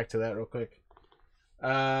switch back to that real quick.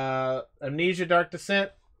 Amnesia: Dark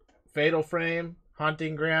Descent, Fatal Frame,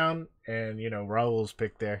 Haunting Ground, and Raul's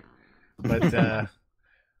pick there. But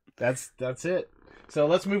that's it. So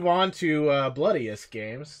let's move on to bloodiest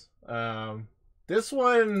games. This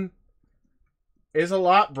one is a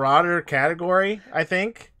lot broader category, I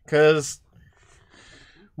think, because,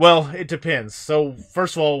 well, it depends. So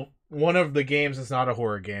first of all, one of the games is not a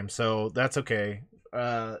horror game, so that's okay.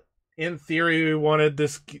 In theory, we wanted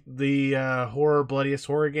the bloodiest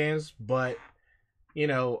horror games, but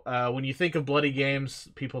when you think of bloody games,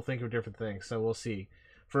 people think of different things. So we'll see.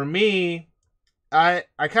 For me, I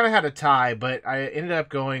kind of had a tie, but I ended up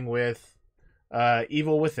going with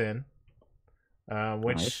Evil Within,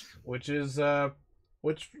 which is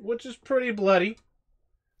pretty bloody.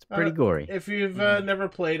 It's pretty gory. If you've never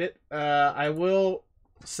played it, I will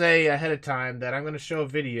say ahead of time that I'm going to show a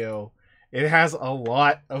video. It has a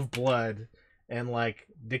lot of blood and like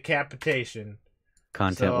decapitation.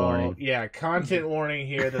 Content warning. Yeah, content warning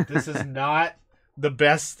here that this is not the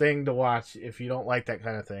best thing to watch if you don't like that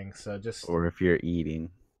kind of thing. So just, or if you're eating,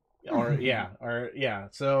 or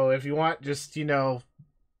so if you want, just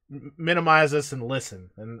minimize this and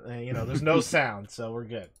listen, and there's no sound, so we're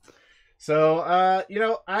good. So I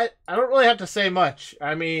don't really have to say much.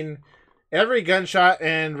 I mean, every gunshot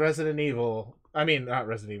in The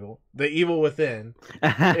Evil Within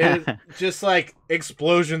is just like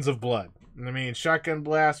explosions of blood. I mean, shotgun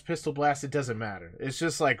blast, pistol blast, it doesn't matter. It's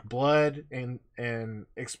just like blood and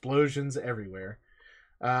explosions everywhere.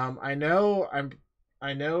 I know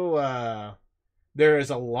there is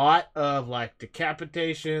a lot of like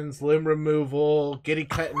decapitations, limb removal, getting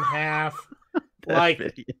cut in half. Like,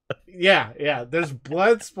 yeah, there's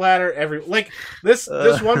blood splatter this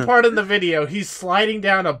one part in the video, he's sliding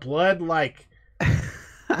down a blood like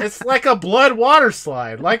It's like a blood water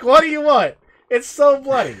slide. Like, what do you want? It's so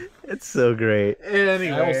bloody. It's so great.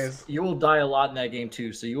 Anyways, you will die a lot in that game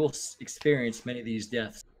too, so you will experience many of these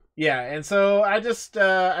deaths. Yeah, and so I just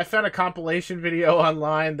I found a compilation video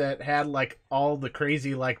online that had like all the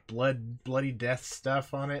crazy like bloody death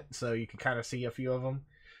stuff on it, so you can kind of see a few of them.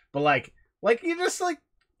 But like you just like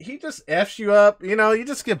he just f's you up, you know, you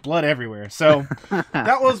just get blood everywhere. So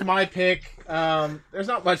that was my pick. There's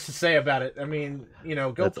not much to say about it. I mean, you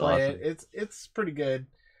know, go play awesome. It's pretty good.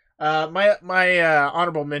 My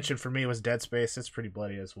honorable mention for me was Dead Space. It's pretty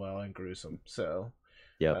bloody as well and gruesome. So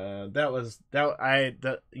yeah,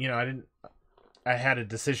 I had a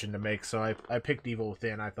decision to make, so I picked Evil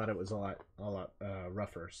Within. I thought it was a lot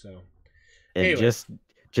rougher. So and anyway.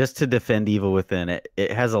 Just to defend Evil Within,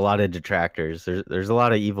 it has a lot of detractors. There's a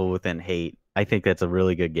lot of Evil Within hate. I think that's a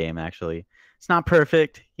really good game, actually. It's not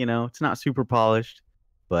perfect, you know, it's not super polished,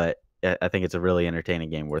 but I think it's a really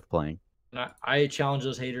entertaining game worth playing. I challenge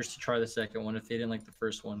those haters to try the second one if they didn't like the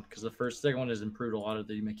first one, because the second one has improved a lot of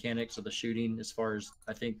the mechanics of the shooting as far as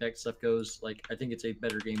I think that stuff goes. Like, I think it's a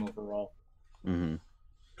better game overall. Mm-hmm.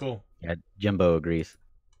 Cool. Yeah, Jimbo agrees.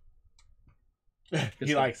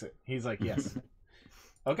 He likes it. He's like, yes.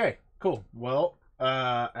 Okay, cool. Well,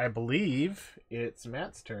 I believe it's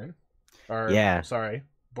Matt's turn. Sorry,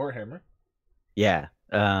 Borthammer. Yeah.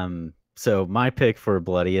 So my pick for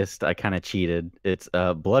bloodiest, I kind of cheated. It's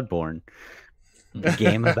Bloodborne, a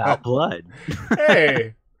game about blood.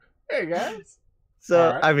 Hey guys.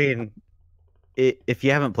 So right. I mean, if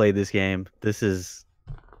you haven't played this game, this is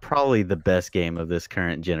probably the best game of this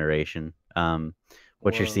current generation.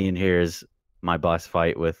 What you're seeing here is my boss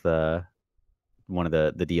fight with one of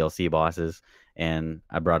the DLC bosses, and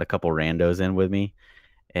I brought a couple randos in with me,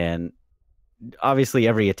 and obviously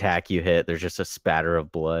every attack you hit there's just a spatter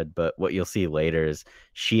of blood, but what you'll see later is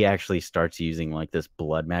she actually starts using like this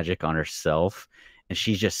blood magic on herself, and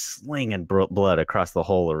she's just slinging blood across the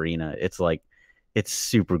whole arena. It's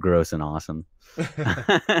super gross and awesome.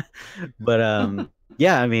 But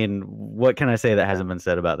yeah, I mean, what can I say that hasn't been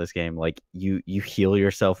said about this game? Like, you heal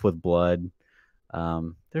yourself with blood.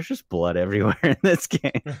 There's just blood everywhere in this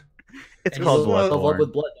game. It's called Bloodborne.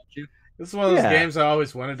 With blood, don't you? This is one of those games I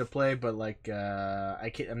always wanted to play, but like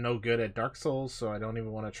I'm no good at Dark Souls, so I don't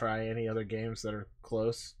even want to try any other games that are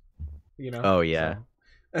close. You know? Oh yeah.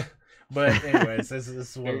 So. But anyways, this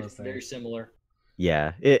is one of those things. Very similar.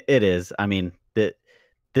 Yeah, it is. I mean,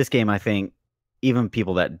 this game, I think, even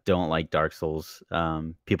people that don't like Dark Souls,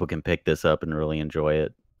 people can pick this up and really enjoy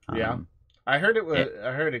it. Yeah. I heard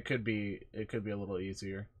it could be a little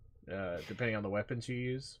easier, depending on the weapons you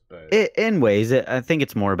use. But in ways, I think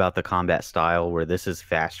it's more about the combat style, where this is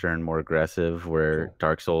faster and more aggressive, where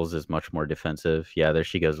Dark Souls is much more defensive. Yeah, there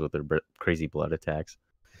she goes with her crazy blood attacks.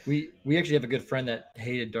 We actually have a good friend that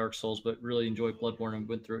hated Dark Souls but really enjoyed Bloodborne and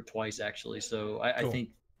went through it twice actually. So I think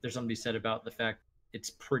there's something to be said about the fact it's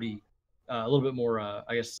pretty a little bit more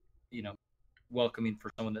I guess, you know, welcoming for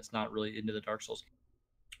someone that's not really into the Dark Souls.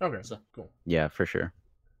 Okay, so cool. Yeah, for sure.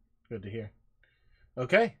 Good to hear.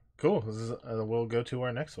 Okay, cool. We'll go to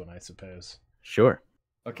our next one, I suppose. Sure.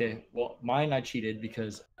 Okay, well, mine I cheated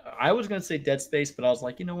because I was gonna say Dead Space, but I was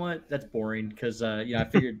like, you know what, that's boring because you know,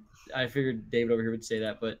 I figured David over here would say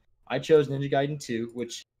that, but I chose Ninja Gaiden 2,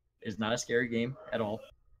 which is not a scary game at all,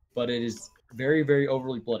 but it is very, very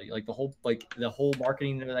overly bloody. Like the whole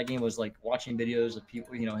marketing of that game was like watching videos of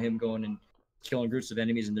people, you know, him going and killing groups of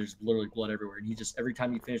enemies, and there's literally blood everywhere. And he just, every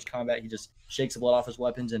time you finish combat, he just shakes the blood off his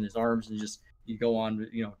weapons and his arms, and just you go on,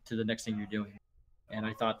 you know, to the next thing you're doing. And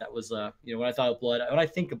I thought that was, you know, when I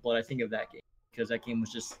think of blood, I think of that game because that game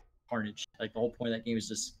was just carnage. Like the whole point of that game is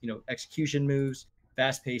just, you know, execution moves,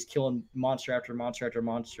 fast paced, killing monster after monster after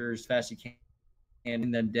monster as fast as you can,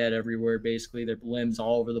 and then dead everywhere. Basically, their limbs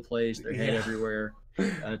all over the place, their head everywhere.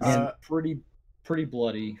 It's pretty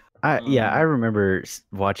bloody. I remember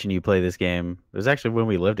watching you play this game. It was actually when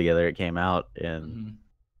we lived together. It came out, and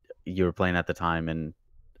you were playing at the time, and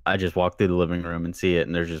I just walked through the living room and see it,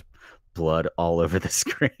 and there's just blood all over the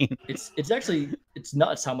screen. It's actually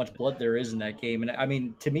nuts how much blood there is in that game, and I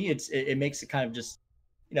mean, to me, it makes it kind of just,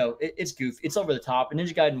 you know, it's goofy. It's over the top. And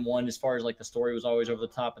Ninja Gaiden 1, as far as like the story was always over the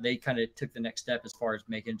top, but they kind of took the next step as far as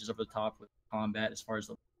making it just over the top with combat as far as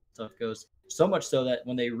the stuff goes. So much so that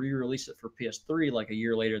when they re-released it for PS3 like a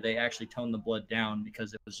year later, they actually toned the blood down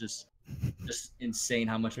because it was just insane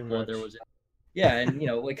how much blood there was. Yeah, and you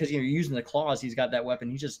know, because you're using the claws, he's got that weapon.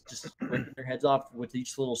 He's just ripping their heads off with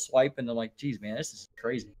each little swipe, and they're like, "Geez, man, this is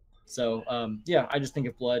crazy." So, yeah, I just think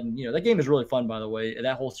of blood, and you know, that game is really fun, by the way.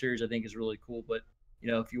 That whole series, I think, is really cool. But you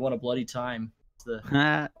know, if you want a bloody time,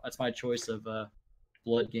 that's my choice of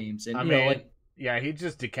blood games. And Yeah, he's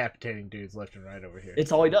just decapitating dudes left and right over here.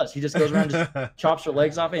 It's all he does. He just goes around and just chops their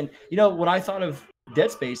legs off. And when I thought of Dead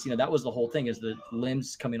Space, that was the whole thing, is the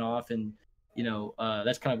limbs coming off, and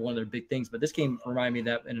that's kind of one of their big things. But this game reminded me of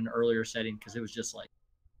that in an earlier setting, because it was just like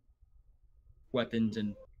weapons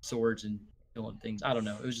and swords and killing things. I don't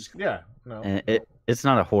know. It was just no. And it's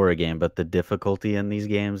not a horror game, but the difficulty in these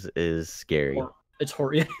games is scary. It's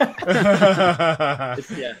horror. Yeah. That's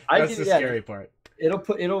the scary part.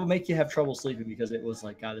 It'll make you have trouble sleeping, because it was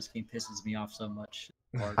like, God, this game pisses me off so much.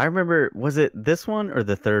 I remember, was it this one or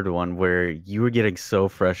the third one where you were getting so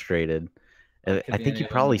frustrated? I think you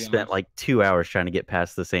probably spent like 2 hours trying to get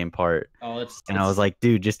past the same part. Oh, and I was like,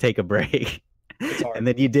 dude, just take a break. And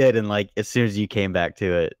then you did, and like as soon as you came back to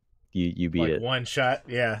it, you beat it. One shot,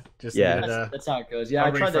 yeah. That's how it goes. Yeah,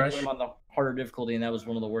 I tried that game on the harder difficulty, and that was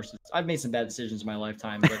one of the worst. I've made some bad decisions in my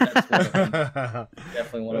lifetime, but that's one of them.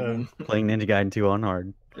 Definitely one of them. Playing Ninja Gaiden 2 on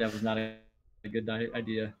hard. That was not a good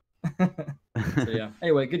idea. So yeah.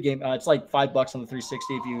 Anyway, good game. It's like $5 on the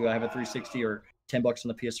 360 if you have a 360, or $10 on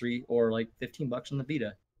the PS3, or like $15 on the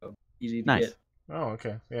Vita. So easy to get. Oh,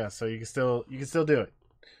 okay. Yeah, so you can still do it.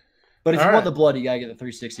 But if you want the blood, you gotta get the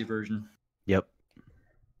 360 version. Yep.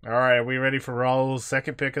 All right, are we ready for Raul's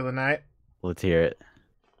second pick of the night? Let's hear it.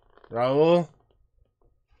 Raul,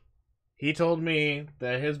 he told me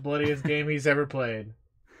that his bloodiest game he's ever played,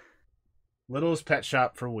 Littlest Pet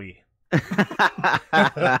Shop for Wii.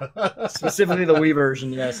 Specifically the Wii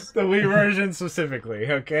version, yes. The Wii version specifically,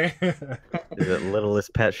 okay? Is it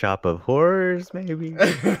Littlest Pet Shop of Horrors, maybe?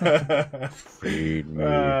 Feed me.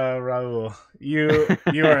 Raul,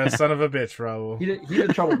 you are a son of a bitch, Raul. He's a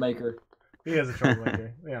troublemaker. He is a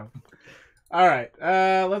troublemaker, yeah. All right,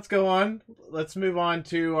 let's go on. Let's move on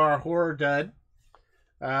to our horror dud.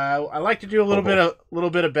 I like to do a little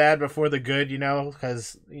bit of bad before the good,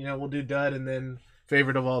 because we'll do dud and then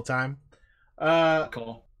favorite of all time.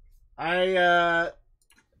 Cool.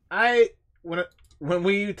 When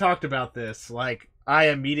we talked about this, like, I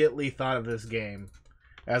immediately thought of this game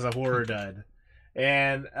as a horror dud.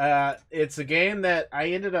 And it's a game that I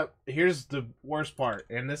ended up... Here's the worst part,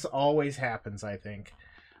 and this always happens, I think.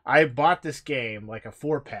 I bought this game, like a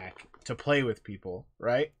 4-pack, to play with people,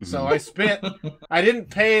 right? Mm-hmm. So I didn't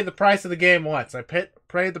pay the price of the game once. I paid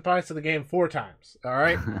the price of the game 4 times, all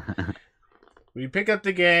right? We pick up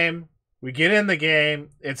the game, we get in the game,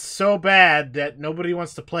 it's so bad that nobody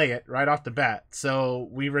wants to play it right off the bat. So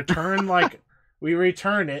we return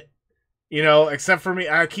it, except for me.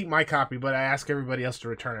 I keep my copy, but I ask everybody else to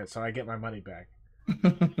return it so I get my money back.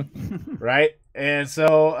 Right? And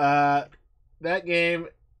so that game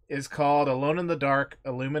is called Alone in the Dark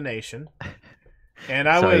Illumination. And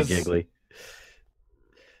Jiggly.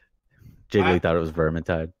 Jiggly thought it was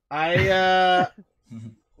Vermintide.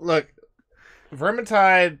 Look,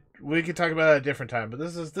 Vermintide, we could talk about it at a different time, but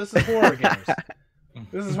this is horror games.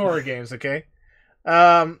 This is horror games, okay?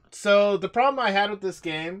 So the problem I had with this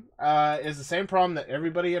game is the same problem that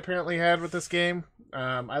everybody apparently had with this game.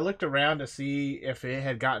 I looked around to see if it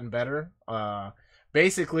had gotten better.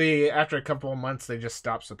 Basically, after a couple of months, they just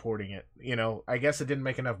stopped supporting it. I guess it didn't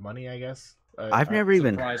make enough money, I guess. I've never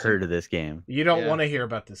even heard of this game. You don't want to hear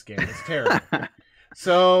about this game. It's terrible.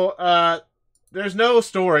 So, there's no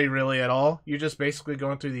story really at all. You're just basically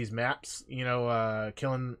going through these maps,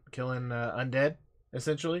 killing undead,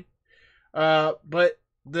 essentially. But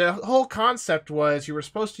the whole concept was you were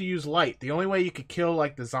supposed to use light. The only way you could kill,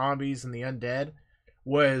 like, the zombies and the undead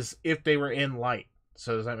was if they were in light.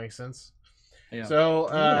 So does that make sense? Yeah.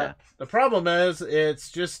 So the problem is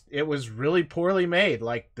it was really poorly made.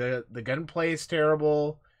 Like the gunplay is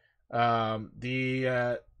terrible.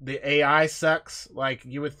 The AI sucks. Like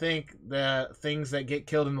you would think the things that get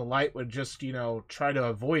killed in the light would just try to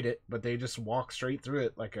avoid it, but they just walk straight through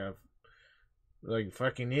it like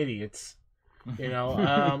fucking idiots.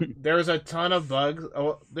 There was a ton of bugs.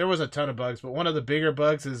 Oh, there was a ton of bugs, but one of the bigger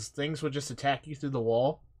bugs is things would just attack you through the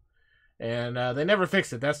wall. And they never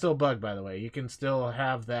fixed it. That's still a bug, by the way. You can still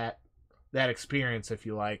have that experience if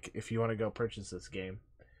you want to go purchase this game.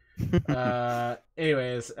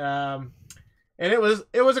 Anyways, and it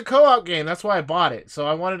was a co-op game. That's why I bought it. So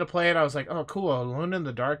I wanted to play it. I was like, oh, cool, Alone in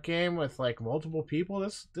the Dark game with like multiple people.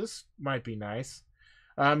 This might be nice.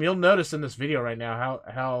 You'll notice in this video right now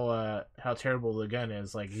how terrible the gun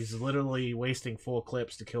is. Like he's literally wasting full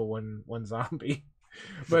clips to kill one zombie.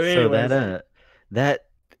 But anyways, so that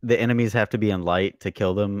the enemies have to be in light to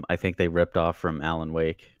kill them. I think they ripped off from Alan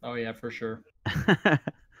Wake. Oh yeah, for sure.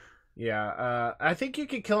 Yeah, I think you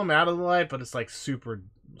could kill them out of the light, but it's like super,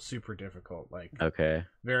 super difficult. Like okay,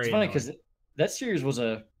 very. It's funny because that series was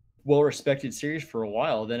a well-respected series for a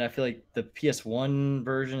while. Then I feel like the PS1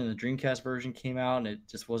 version and the Dreamcast version came out, and it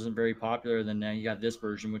just wasn't very popular. Then now you got this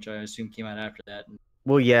version, which I assume came out after that.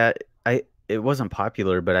 Well, yeah, it wasn't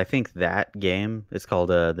popular, but I think that game, it's called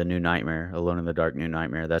The New Nightmare, Alone in the Dark New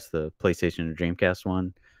Nightmare. That's the PlayStation and Dreamcast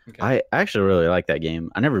one. Okay. I actually really like that game.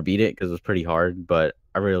 I never beat it because it was pretty hard, but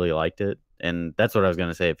I really liked it. And that's what I was going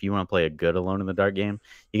to say. If you want to play a good Alone in the Dark game,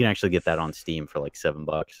 you can actually get that on Steam for like $7.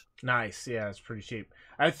 Nice. Yeah, it's pretty cheap.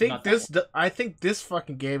 I think this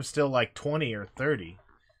fucking game's still like 20 or 30.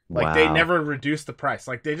 Like, wow. They never reduced the price.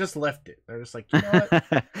 Like, they just left it. They're just like, you know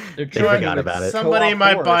what? They forgot about it. Somebody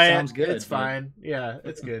might buy it. Good, it's fine. Yeah,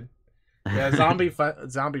 it's good. Yeah, zombie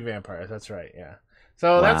vampires. That's right. Yeah.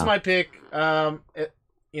 So that's my pick.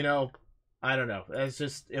 You know, I don't know.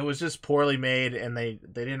 It was just poorly made, and they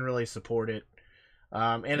didn't really support it.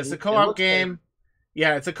 And it's a co-op game.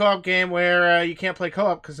 Yeah, it's a co-op game where you can't play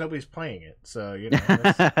co-op because nobody's playing it. So, you know,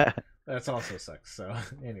 that's also sucks. So,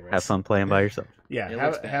 anyways. Have fun playing by yourself. Yeah,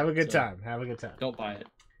 have a good time. Have a good time. Don't buy it.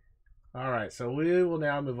 All right, so we will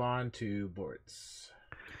now move on to boards.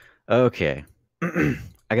 Okay.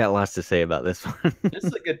 I got lots to say about this one. This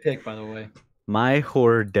is a good pick, by the way. My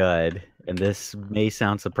horror dud, and this may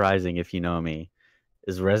sound surprising if you know me,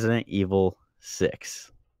 is Resident Evil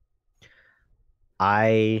 6.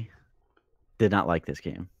 I did not like this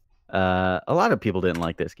game. A lot of people didn't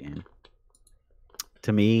like this game.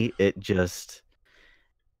 To me, it just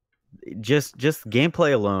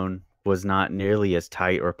gameplay alone was not nearly as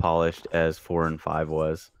tight or polished as 4 and 5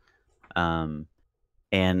 was.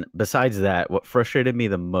 And besides that, what frustrated me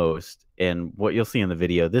the most, and what you'll see in the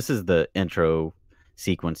video, this is the intro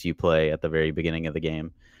sequence you play at the very beginning of the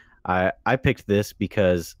game. I picked this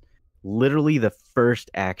because literally the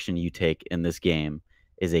first action you take in this game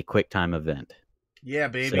is a QuickTime event. Yeah,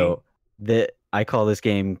 baby. So I call this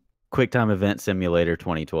game QuickTime Event Simulator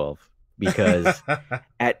 2012 because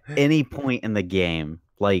at any point in the game,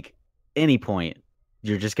 like any point,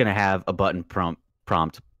 you're just going to have a button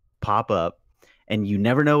prompt pop up, and you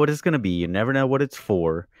never know what it's going to be. You never know what it's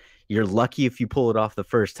for. You're lucky if you pull it off the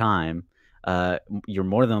first time. You're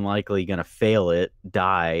more than likely going to fail it,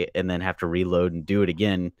 die, and then have to reload and do it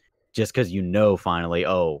again just because you know finally,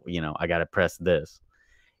 oh, you know, I got to press this.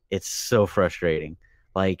 It's so frustrating.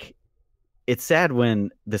 Like, it's sad when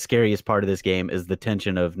the scariest part of this game is the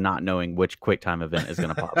tension of not knowing which QuickTime event is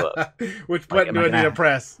going to pop up. Which button do I need to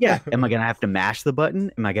press? Yeah. Am I going to have to mash the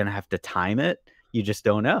button? Am I going to have to time it? You just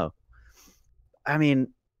don't know. I mean,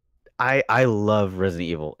 I love Resident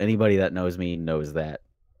Evil. Anybody that knows me knows that.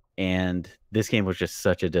 And this game was just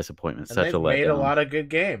such a disappointment, and such a letdown. They made a lot of good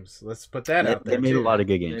games. Let's put that out there. They made a lot of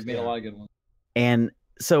good games. They made a lot of good ones. And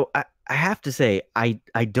so I have to say, I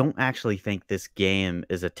don't actually think this game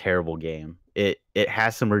is a terrible game. It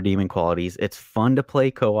has some redeeming qualities. It's fun to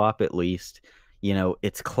play co-op at least. You know,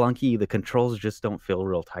 it's clunky. The controls just don't feel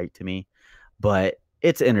real tight to me. But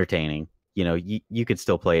it's entertaining. You know, you could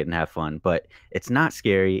still play it and have fun. But it's not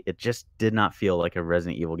scary. It just did not feel like a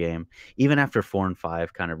Resident Evil game. Even after 4 and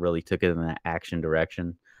 5 kind of really took it in that action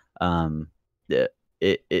direction,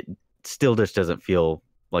 it still just doesn't feel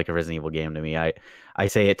like a Resident Evil game to me. I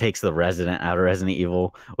say it takes the Resident out of Resident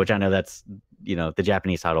Evil, which I know that's, you know, the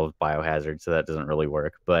Japanese title is Biohazard, so that doesn't really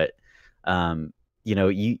work. But, you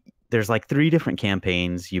know, there's like 3 different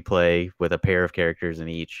campaigns you play with a pair of characters in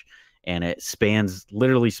each, and it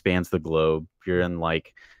literally spans the globe. You're in,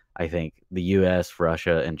 like, I think the US,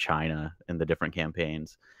 Russia, and China in the different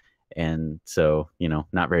campaigns. And so, you know,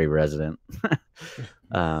 not very Resident.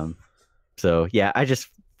 So, yeah, I just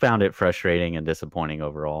found it frustrating and disappointing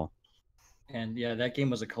overall. And yeah, that game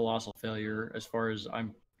was a colossal failure as far as I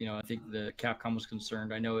think the Capcom was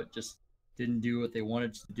concerned. I know it just didn't do what they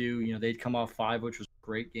wanted to do. You know, they'd come off 5, which was a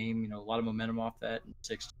great game. You know, a lot of momentum off that, and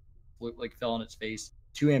 6 like fell on its face.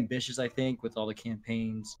 Too ambitious, I think, with all the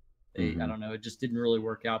campaigns. I don't know, it just didn't really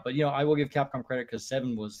work out. But you know, I will give Capcom credit because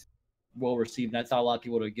 7 was well received. And I thought a lot of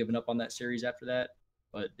people would have given up on that series after that,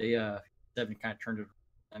 but they 7 kind of turned it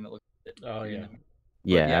around. It looked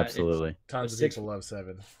yeah, absolutely. Tons of people love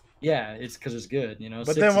 7. Yeah, it's because it's good, you know.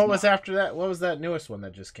 But then what was after that? What was that newest one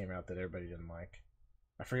that just came out that everybody didn't like?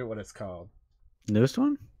 I forget what it's called. Newest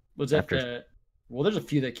one? Was that well, there's a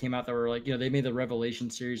few that came out that were like, you know, they made the Revelation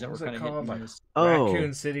series that were kind of hitting like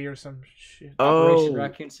Raccoon City or some shit. Operation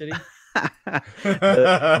Raccoon City.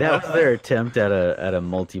 That was their attempt at a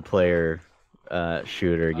multiplayer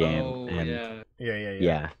shooter game. Oh, and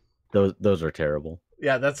yeah. Those are terrible.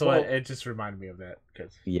 Yeah, that's why it just reminded me of that.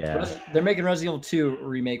 They're making Resident Evil 2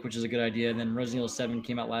 remake, which is a good idea, and then Resident Evil 7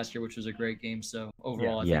 came out last year, which was a great game. So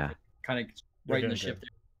overall, I think kind of right in the ship there.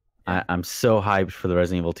 I'm so hyped for the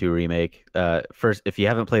Resident Evil 2 remake. First, if you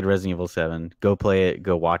haven't played Resident Evil 7, go play it.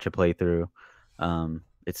 Go watch a playthrough.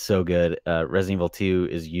 It's so good. Resident Evil 2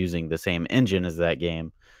 is using the same engine as that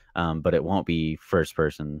game, but it won't be first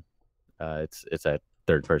person. It's a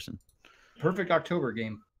third person. Perfect October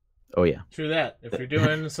game. Oh yeah. True that. If you're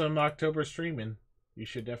doing some October streaming, you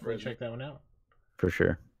should definitely check that one out. For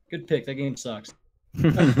sure. Good pick. That game sucks.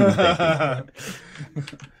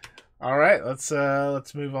 All right, let's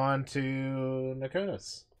move on to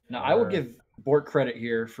Nakonis. Now I will give Bort credit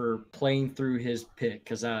here for playing through his pick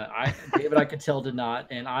because David I could tell did not,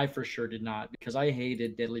 and I for sure did not because I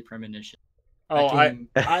hated Deadly Premonition. Oh,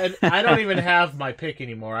 I don't even have my pick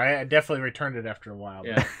anymore. I definitely returned it after a while.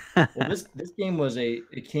 Yeah. Well, this game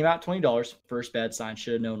it came out $20. First bad sign.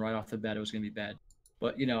 Should have known right off the bat it was going to be bad.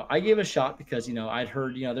 But I gave it a shot because I'd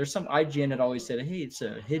heard there's some IGN had always said, hey, it's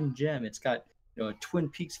a hidden gem. It's got a Twin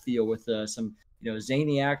Peaks feel with some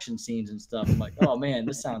zany action scenes and stuff. I'm like, oh man,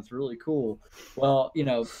 this sounds really cool. Well,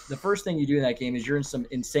 the first thing you do in that game is you're in some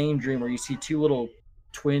insane dream where you see two little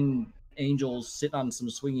twin angels sitting on some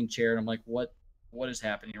swinging chair, and I'm like, what is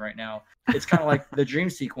happening right now? It's kind of like the dream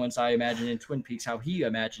sequence I imagine in Twin Peaks, how he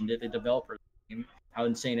imagined it, the developer, how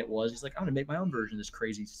insane it was. He's like, I'm gonna make my own version of this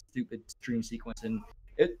crazy, stupid dream sequence, and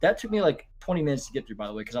that took me like 20 minutes to get through, by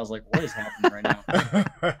the way, because I was like, what is happening right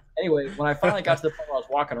now? Anyway, when I finally got to the point where I was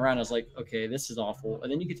walking around, I was like, okay, this is awful.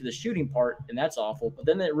 And then you get to the shooting part, and that's awful. But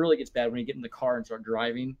then it really gets bad when you get in the car and start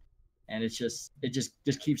driving, and it just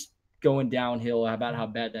keeps going downhill about how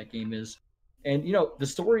bad that game is. And the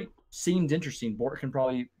story seemed interesting. Bort can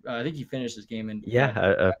probably, I think he finished this game, and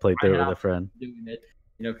I played through it with a friend. Doing it,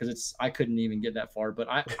 because I couldn't even get that far. But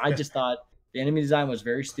I just thought the enemy design was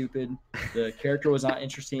very stupid. The character was not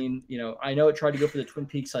interesting. I know it tried to go for the Twin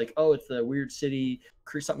Peaks, like, oh, it's the weird city,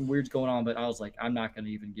 something weird's going on. But I was like, I'm not going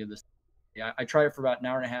to even give this. Yeah, I tried it for about an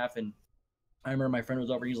hour and a half, and I remember my friend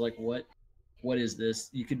was over. He's like, what is this?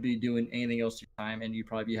 You could be doing anything else with your time, and you'd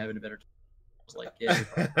probably be having a better time. I was like,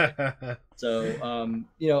 yeah. So,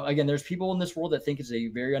 again, there's people in this world that think it's a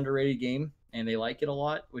very underrated game, and they like it a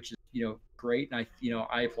lot, which is, great. And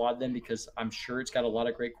I applaud them because I'm sure it's got a lot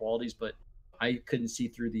of great qualities, but I couldn't see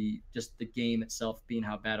through the game itself being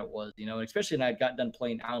how bad it was, and especially when I got done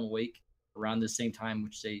playing Alan Wake around the same time,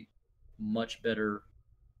 which is a much better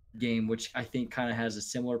game, which I think kind of has a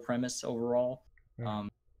similar premise overall.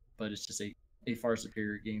 But it's just a far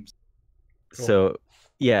superior game. Cool. So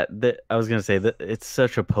yeah, I was gonna say that it's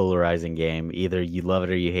such a polarizing game. Either you love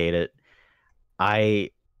it or you hate it.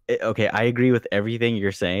 I agree with everything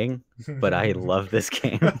you're saying, but I love this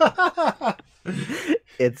game.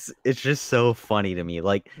 It's just so funny to me.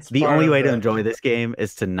 Like, the only way to enjoy this game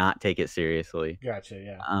is to not take it seriously. Gotcha,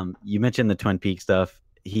 yeah. You mentioned the Twin Peaks stuff.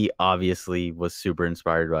 He obviously was super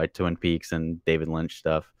inspired by Twin Peaks and David Lynch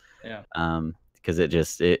stuff. Yeah. Because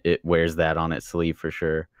it wears that on its sleeve for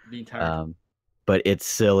sure. The entire but it's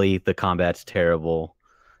silly. The combat's terrible.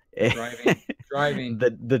 Driving.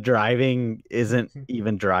 The driving isn't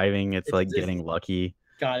even driving. It's like getting lucky.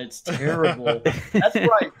 God, it's terrible. That's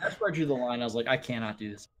where I drew the line. I was like, I cannot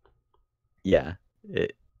do this. Yeah.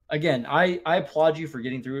 Again, I applaud you for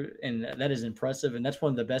getting through it, and that is impressive. And that's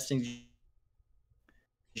one of the best things you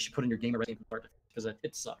should put in your game because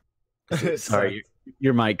it sucks. Sorry,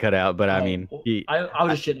 your mic cut out, but I mean, I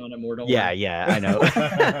was just shitting on it more. Yeah, I know.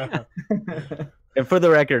 And for the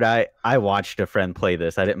record, I watched a friend play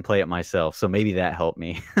this. I didn't play it myself, so maybe that helped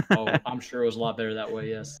me. Oh, I'm sure it was a lot better that way.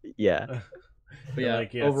 Yes. Yeah.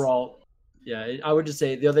 But yeah, overall, yeah, I would just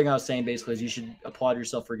say the other thing I was saying basically is you should applaud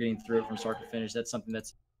yourself for getting through it from start to finish. That's something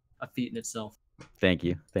that's a feat in itself. Thank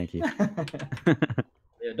you. Yeah,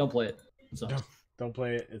 don't play it. Don't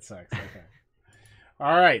play it. It sucks. Okay.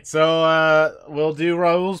 All right, so we'll do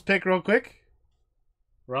Raul's pick real quick.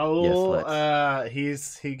 Raul,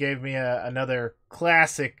 yes, he gave me another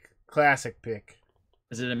classic pick.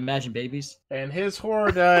 Is it Imagine Babies? And his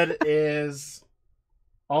horror dud is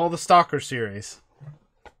all the Stalker series.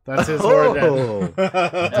 That's his horror dud.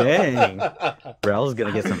 Dang. Raul's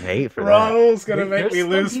gonna get some hate for Raul's gonna make me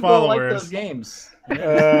lose followers. Like those games.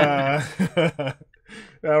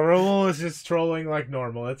 Raul is just trolling like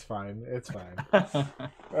normal. It's fine.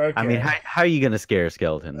 Okay. I mean, how are you gonna scare a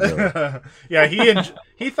skeleton? Really? Yeah,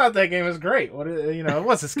 he thought that game was great. It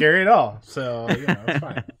wasn't scary at all. So it's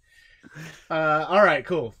fine. All right,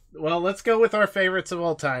 cool. Well, let's go with our favorites of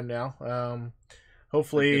all time now.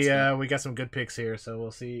 Hopefully, we got some good picks here. So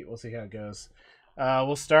we'll see how it goes.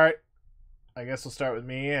 We'll start. I guess we'll start with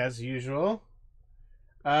me as usual.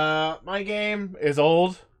 My game is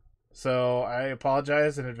old. So I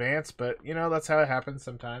apologize in advance, but that's how it happens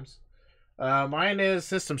sometimes. Mine is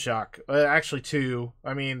System Shock. Actually, two.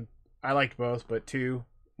 I mean, I liked both, but 2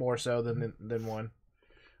 more so than 1.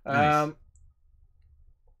 Nice.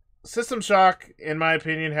 System Shock, in my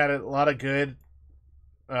opinion, had a lot of good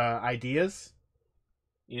ideas,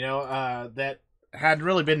 that had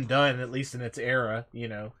really been done, at least in its era,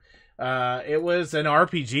 It was an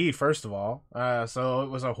RPG, first of all. So it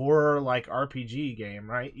was a horror-like RPG game,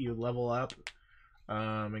 right? You level up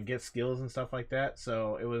and get skills and stuff like that.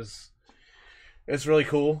 So it's really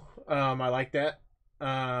cool. I like that.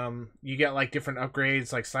 You get like different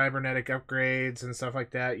upgrades, like cybernetic upgrades and stuff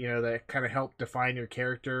like that, that kind of help define your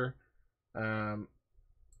character. And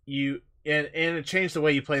it changed the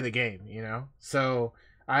way you play the game, So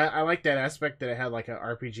I like that aspect that it had like an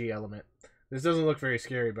RPG element. This doesn't look very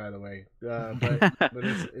scary, by the way, but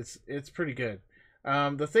it's pretty good.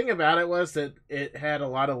 The thing about it was that it had a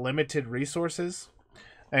lot of limited resources,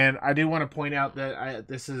 and I do want to point out that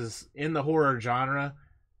this is in the horror genre.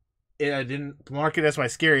 I didn't mark it as my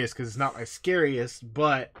scariest because it's not my scariest,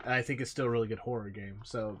 but I think it's still a really good horror game.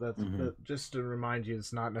 So that's just to remind you,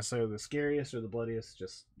 it's not necessarily the scariest or the bloodiest,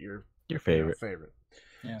 just your favorite.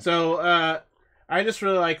 Yeah. So I just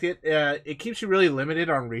really liked it. It keeps you really limited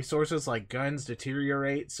on resources, like guns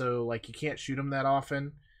deteriorate, so like you can't shoot them that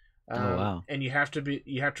often. Oh wow! And you have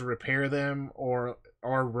to repair them or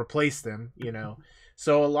replace them.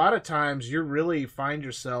 So a lot of times you really find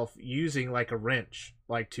yourself using like a wrench,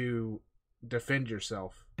 like to defend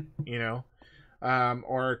yourself,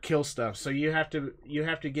 or kill stuff. So you have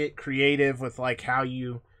to get creative with like how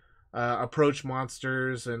you approach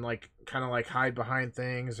monsters and like kind of like hide behind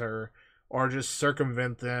things or just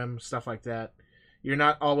circumvent them, stuff like that. You're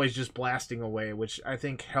not always just blasting away, which I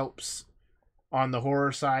think helps on the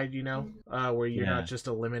horror side, where you're not just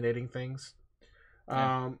eliminating things.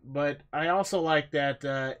 But I also like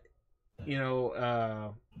that,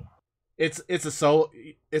 it's a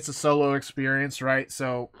solo experience, right?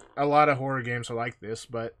 So a lot of horror games are like this,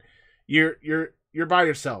 but you're by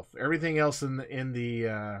yourself. Everything else in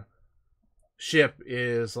the ship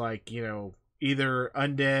is like, either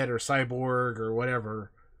undead or cyborg or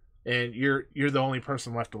whatever, and you're the only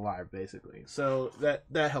person left alive, basically. So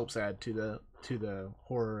that helps add to the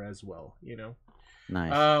horror as well,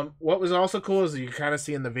 Nice. What was also cool is you kind of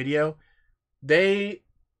see in the video, they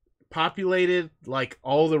populated like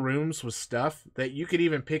all the rooms with stuff that you could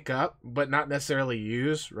even pick up but not necessarily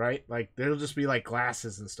use, right? Like there'll just be like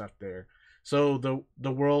glasses and stuff there. So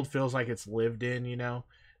the world feels like it's lived in,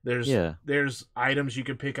 There's items you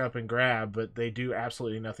can pick up and grab, but they do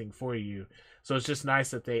absolutely nothing for you. So it's just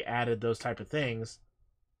nice that they added those type of things,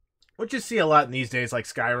 which you see a lot in these days, like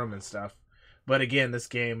Skyrim and stuff. But again, this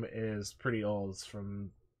game is pretty old. It's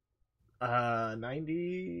from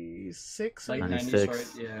 96, like 96. 90s, right?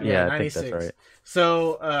 Yeah, I 96. think that's right.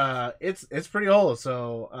 So it's pretty old.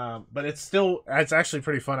 So but it's actually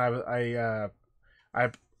pretty fun. I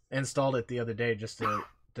installed it the other day just to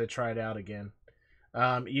try it out again.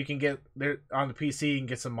 You can get there on the PC. You can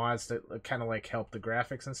get some mods that kind of like help the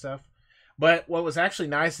graphics and stuff. But what was actually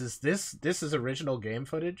nice is this is original game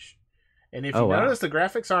footage, and if you notice, the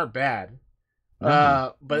graphics aren't bad.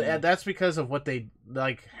 But that's because of what they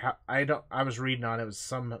like. I was reading on it was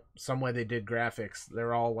some way they did graphics.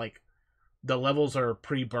 They're all like the levels are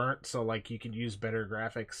pre-burnt, so like you could use better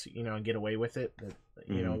graphics, and get away with it.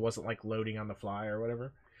 It wasn't like loading on the fly or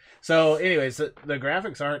whatever. So, anyways, the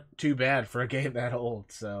graphics aren't too bad for a game that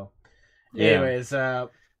old. So, anyways, it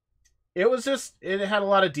had a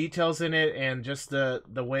lot of details in it, and just the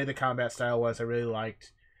way the combat style was, I really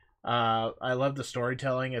liked. I love the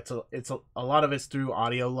storytelling. It's a lot of it's through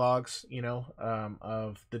audio logs,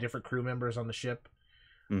 of the different crew members on the ship.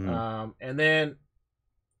 And then,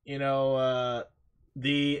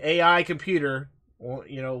 the AI computer,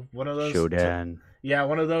 one of those Shodan.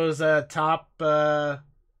 one of those top.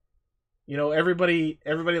 Everybody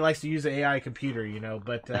likes to use the AI computer,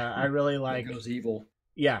 but I really like. It goes evil.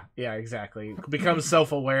 Yeah, exactly. Becomes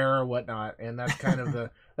self-aware or whatnot, and that's kind of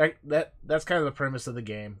the that's kind of the premise of the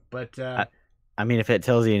game. But I mean, if it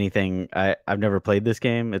tells you anything, I've never played this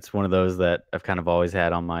game. It's one of those that I've kind of always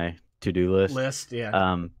had on my to-do list.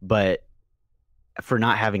 Yeah. But for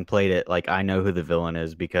not having played it, like I know who the villain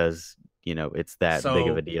is because it's that big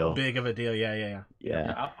of a deal. Big of a deal. Yeah.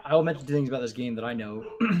 I'll mention 2 things about this game that I know.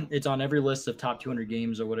 It's on every list of top 200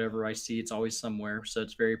 games or whatever I see. It's always somewhere, so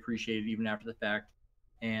it's very appreciated even after the fact.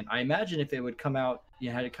 And I imagine if it would come out,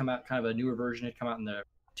 had it come out kind of a newer version, it come out in the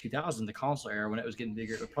 2000s, the console era when it was getting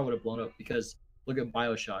bigger, it probably would have blown up. Because look at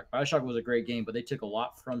BioShock. BioShock was a great game, but they took a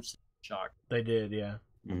lot from Shock. They did, yeah.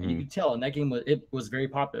 And you could tell, and that game was very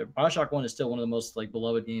popular. BioShock 1 is still one of the most like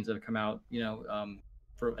beloved games that have come out,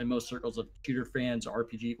 for in most circles of shooter fans or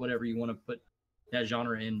RPG, whatever you want to put that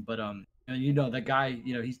genre in. But you know, that guy,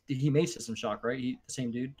 you know, he made System Shock, right? The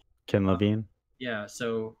same dude. Ken Levine. Yeah.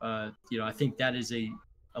 So you know, I think that is a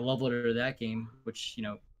love letter to that game, which, you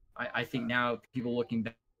know, I think now people looking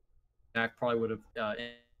back probably would have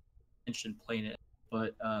interested in playing it.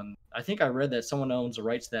 But I think I read that someone owns the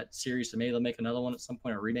rights to that series, so maybe they'll make another one at some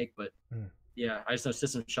point, a remake. But yeah, I just know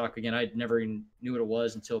System Shock again. I never even knew what it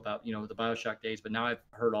was until about, you know, the BioShock days. But now I've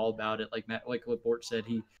heard all about it. Like like what Bort said,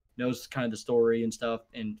 he knows kind of the story and stuff.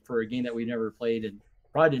 And for a game that we never played and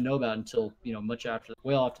probably didn't know about until, you know, much after,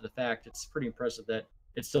 well after the fact, it's pretty impressive that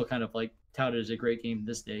it's still kind of like touted as a great game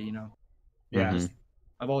this day. You know. Yeah.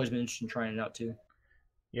 I've always been interested in trying it out too.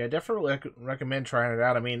 Yeah, definitely recommend trying it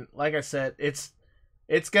out. I mean, like I said, it's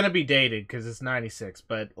gonna be dated because it's 96,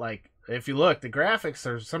 but like if you look, the graphics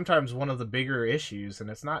are sometimes one of the bigger issues, and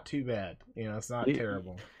it's not too bad. You know, it's not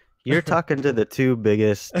terrible. You're talking to the two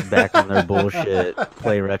biggest back on their bullshit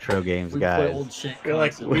play retro games guys. Play old shit.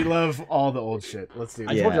 Like, we love all the old shit. Let's do.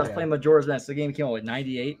 I told you I was playing Majora's Mask. The game came out with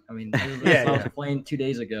 98. I mean, I was playing 2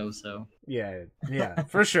 days ago. So yeah,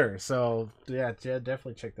 for sure. So yeah,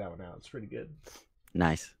 definitely check that one out. It's pretty good.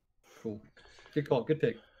 Nice. Cool. Good call. Good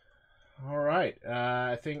pick. All right.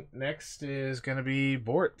 I think next is going to be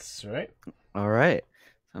Bort's, right? All right.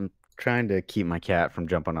 I'm trying to keep my cat from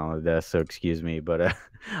jumping on the desk, so excuse me, but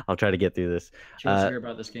I'll try to get through this. Curious to hear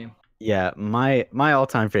about this game. Yeah, my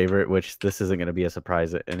all-time favorite, which this isn't going to be a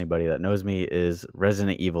surprise to anybody that knows me, is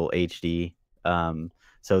Resident Evil HD.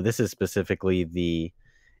 So this is specifically the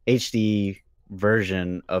HD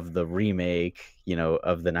version of the remake, you know,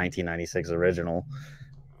 of the 1996 original.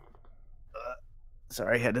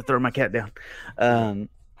 Sorry, I had to throw my cat down.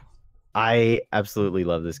 I absolutely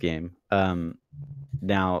love this game.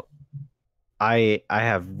 Now, I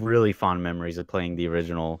have really fond memories of playing the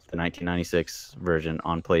original, the 1996 version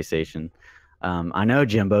on PlayStation. I know,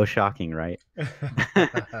 Jimbo, shocking, right?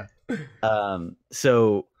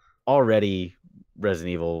 So already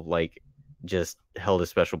Resident Evil like just held a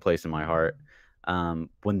special place in my heart.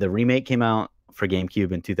 When the remake came out for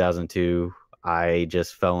GameCube in 2002, I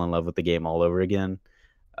just fell in love with the game all over again.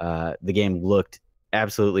 The game looked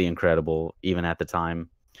absolutely incredible, even at the time.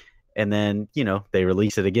 And then, you know, they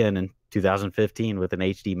released it again in 2015 with an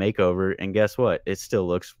HD makeover. And guess what? It still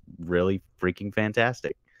looks really freaking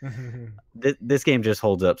fantastic. This game just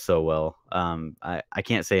holds up so well. I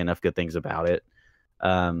can't say enough good things about it.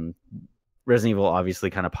 Resident Evil obviously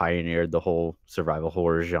kind of pioneered the whole survival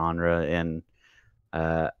horror genre. And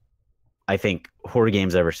I think horror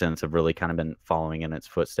games ever since have really kind of been following in its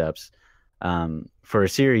footsteps. For a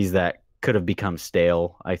series that could have become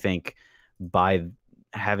stale, I think by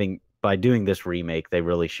doing this remake, they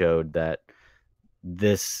really showed that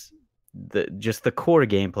just the core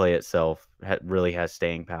gameplay itself really has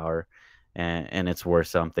staying power, and it's worth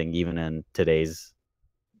something even in today's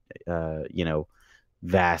you know,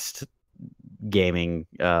 vast gaming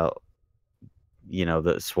you know,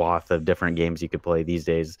 the swath of different games you could play these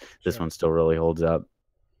days. This one still really holds up.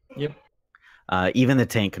 Yep. Even the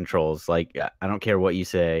tank controls, like, I don't care what you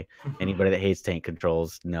say, anybody that hates tank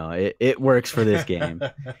controls, no, it works for this game.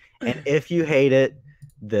 And if you hate it,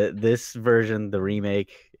 this version, the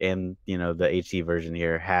remake, and, you know, the HD version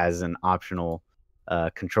here has an optional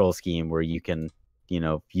control scheme where you can, you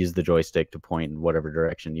know, use the joystick to point in whatever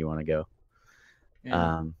direction you want to go.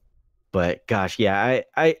 Yeah. But gosh, yeah,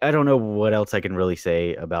 I don't know what else I can really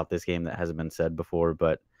say about this game that hasn't been said before,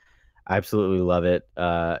 but I absolutely love it.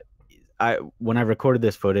 When I recorded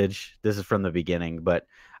this footage, this is from the beginning, but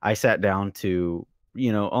I sat down to,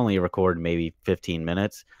 you know, only record maybe 15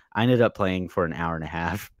 minutes. I ended up playing for an hour and a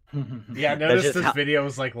half. Yeah, I noticed this video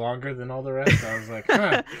was like longer than all the rest. I was like,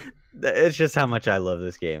 huh. It's just how much I love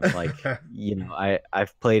this game. Like, you know,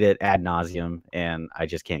 I've played it ad nauseum, and I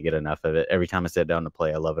just can't get enough of it. Every time I sit down to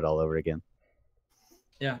play, I love it all over again.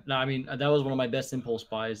 Yeah, no, I mean, that was one of my best impulse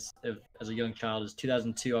buys as a young child. Is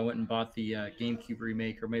 2002. I went and bought the GameCube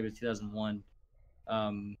remake, or maybe 2001.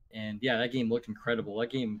 And yeah, that game looked incredible. That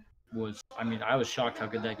game was, I mean, I was shocked how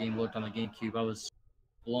good that game looked on the GameCube. I was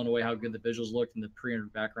blown away how good the visuals looked and the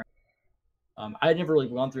pre-rendered background. I had never really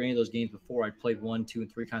gone through any of those games before. I played 1, 2,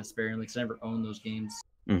 and 3 kind of sparingly because I never owned those games.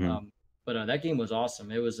 Mm-hmm. But that game was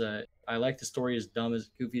awesome. It was I liked the story, as dumb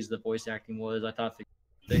as goofy as the voice acting was. I thought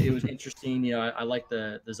it was interesting. You know, I liked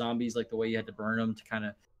the zombies, like the way you had to burn them to kind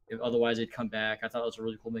of, otherwise they'd come back. I thought it was a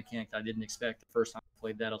really cool mechanic that I didn't expect the first time I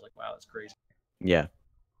played that. I was like, wow, that's crazy. Yeah.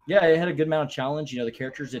 Yeah, it had a good amount of challenge. You know, the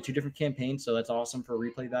characters did 2 different campaigns, so that's awesome for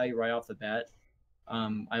replay value right off the bat.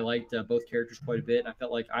 I liked both characters quite a bit. I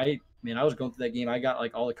felt like I was going through that game. I got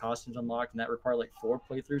like all the costumes unlocked, and that required like 4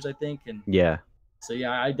 playthroughs, I think. And yeah. So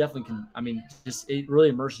yeah, I definitely can. I mean, just it really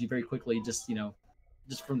immerses you very quickly. Just, you know,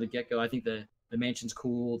 just from the get go, I think the mansion's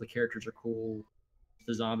cool, the characters are cool,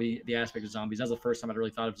 the aspect of zombies. That was the first time I'd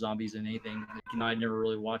really thought of zombies in anything. Like, I'd never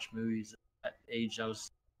really watched movies at that age.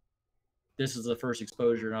 This is the first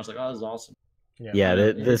exposure, and I was like, oh, this is awesome. Yeah,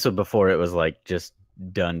 this was before it was like just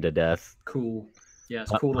done to death. Cool. Yeah,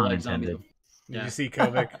 it's cool to like zombies. Did you see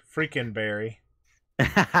Kovic? Freaking Barry.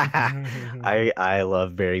 I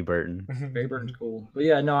love Barry Burton. Barry Burton's cool. But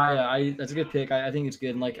yeah, no, I that's a good pick. I think it's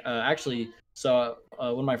good. And like actually, so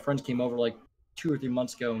one of my friends came over like 2 or 3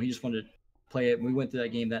 months ago, and he just wanted to play it. And we went through that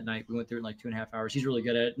game that night. We went through it in like 2.5 hours. He's really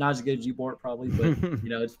good at it. Not as good as you, Bort, probably, but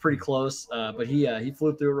it's pretty close. But he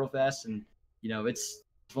flew through it real fast, and it's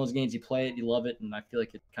one of those games you play it, you love it, and I feel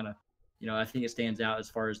like it kind of, I think it stands out as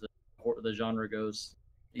far as the genre goes.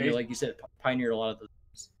 Like you said, pioneered a lot of those.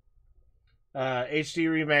 HD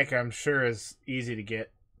remake, I'm sure, is easy to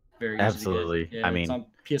get. Very absolutely. Yeah, I mean, it's on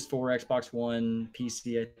PS4, Xbox One,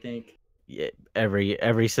 PC, I think. Yeah,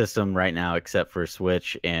 every system right now except for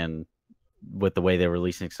Switch, and with the way they're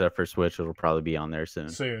releasing stuff for Switch, it'll probably be on there soon.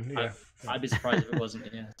 Yeah. I'd be surprised if it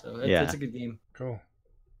wasn't. Yeah, so it's a good game. Cool.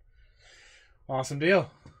 Awesome deal.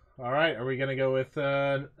 All right, are we gonna go with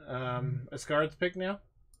Asgard's pick now?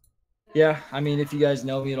 Yeah, I mean, if you guys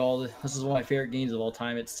know me at all, this is one of my favorite games of all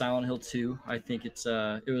time. It's Silent Hill 2. I think it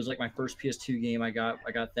was like my first PS2 game. I got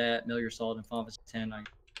that, Metal Gear Solid, and Final Fantasy 10.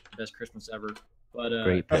 The best Christmas ever. But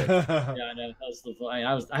great pick. Yeah, I know.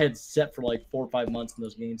 I had set for like 4 or 5 months in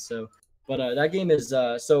those games. So, but that game is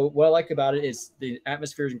so what I like about it is the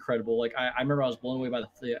atmosphere is incredible. Like I remember I was blown away by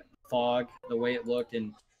the fog, the way it looked,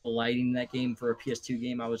 and the lighting in that game for a PS2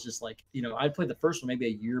 game. I was just like, I'd played the first one maybe a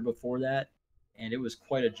year before that, and it was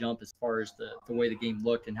quite a jump as far as the way the game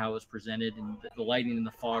looked and how it was presented, and the lighting and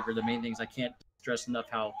the fog are the main things. I can't stress enough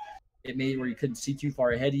how it made it where you couldn't see too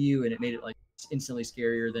far ahead of you, and it made it like instantly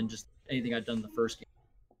scarier than just anything I'd done in the first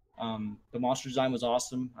game. The monster design was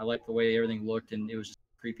awesome. I liked the way everything looked, and it was just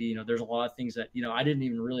creepy. There's a lot of things that I didn't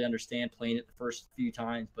even really understand playing it the first few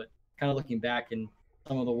times, but kind of looking back and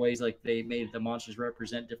some of the ways like they made the monsters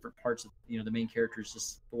represent different parts of the main characters,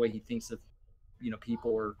 just the way he thinks of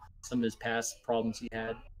people or some of his past problems he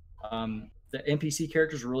had. The NPC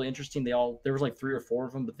characters were really interesting. There was like 3 or 4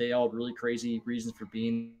 of them, but they all had really crazy reasons for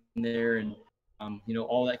being there, and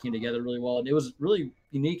all that came together really well. And it was really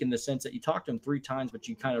unique in the sense that you talked to them 3 times, but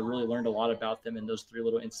you kind of really learned a lot about them in those 3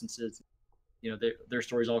 little instances. Their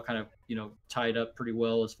stories all kind of tied up pretty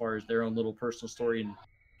well as far as their own little personal story, and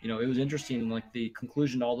it was interesting. And like the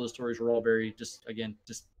conclusion to all those stories were all very just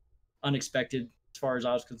unexpected as far as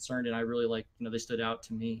I was concerned, and I really they stood out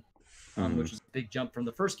to me, which is a big jump from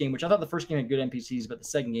the first game, which I thought the first game had good NPCs, but the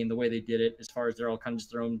second game, the way they did it, as far as they're all kind of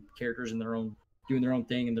just their own characters and their own doing their own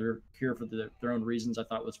thing, and they're here for their own reasons, I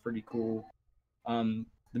thought was pretty cool. The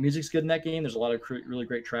music's good in that game. There's a lot of really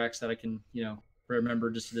great tracks that I can remember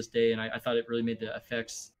just to this day, and I thought it really made the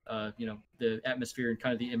effects, the atmosphere and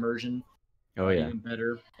kind of the immersion even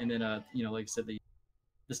better. And then like I said, the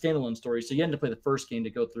standalone story, so you had to play the first game to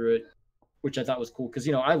go through it, which I thought was cool because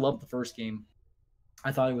I loved the first game.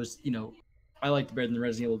 I thought it was I liked it better than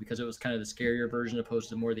Resident Evil because it was kind of the scarier version opposed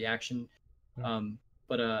to more of the action.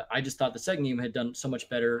 But I just thought the second game had done so much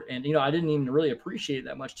better, and I didn't even really appreciate it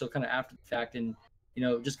that much till kind of after the fact. And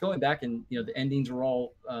just going back and the endings were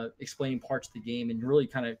all explaining parts of the game, and really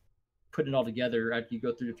kind of putting it all together after you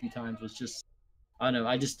go through it a few times was just, I don't know,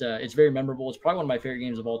 it's very memorable. It's probably one of my favorite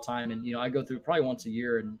games of all time, and I go through it probably once a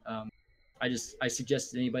year, and I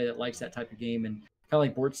suggest to anybody that likes that type of game, and kind of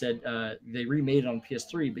like Bort said, they remade it on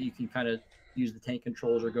PS3, but you can kind of use the tank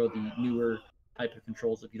controls or go the newer type of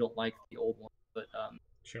controls if you don't like the old one. But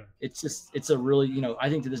sure, it's a really I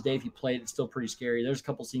think to this day, if you play it, it's still pretty scary. There's a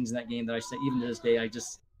couple scenes in that game that I say even to this day,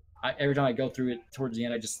 every time I go through it towards the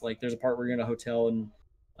end, I just like, there's a part where you're in a hotel and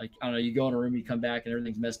like, I don't know, you go in a room, you come back and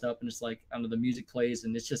everything's messed up, and it's like, I don't know, the music plays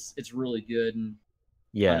and it's really good. And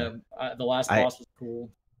yeah, the last boss was cool.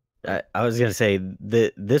 I was gonna say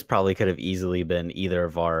that this probably could have easily been either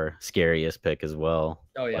of our scariest pick as well.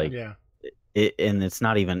 Oh yeah, and it's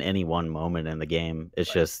not even any one moment in the game.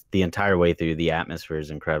 It's just the entire way through. The atmosphere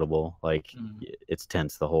is incredible. Like it's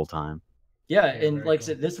tense the whole time. Yeah, and like I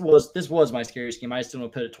said, this was my scariest game. I still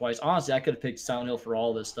want to put it twice. Honestly, I could have picked Silent Hill for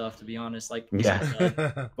all this stuff, to be honest. Like,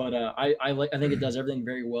 yeah, but I think it does everything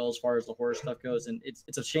very well as far as the horror stuff goes. And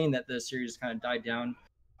it's a shame that the series kind of died down,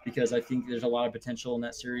 because I think there's a lot of potential in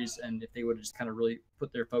that series. And if they would have just kind of really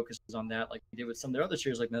put their focuses on that, like they did with some of their other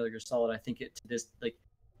series, like Metal Gear Solid, I think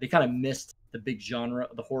they kind of missed the big genre,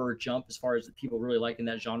 the horror jump, as far as people really liking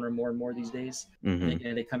that genre more and more these days. And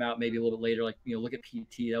they come out maybe a little bit later, like, look at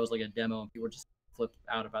PT, that was like a demo, and people just flipped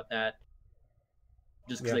out about that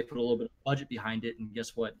just because they put a little bit of budget behind it. And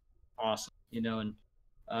guess what? Awesome. And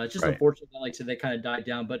It's just Right. unfortunate that, like I said, they kind of died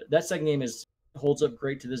down. But that second game holds up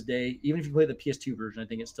great to this day. Even if you play the PS2 version, I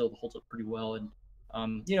think it still holds up pretty well. And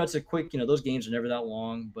it's a quick. Those games are never that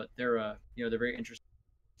long, but they're they're very interesting.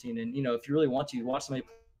 And if you really want to watch somebody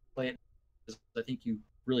play it, I think you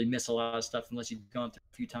really miss a lot of stuff unless you've gone through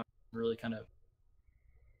a few times and really kind of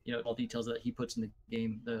all details that he puts in the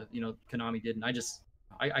game. Konami did, and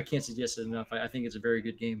I can't suggest it enough. I think it's a very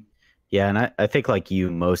good game. Yeah, and I think like you,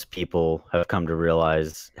 most people have come to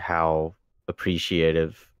realize how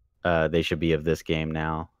appreciative they should be of this game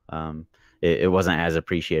now. It wasn't as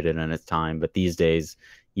appreciated in its time, but these days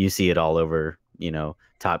you see it all over,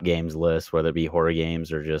 top games lists, whether it be horror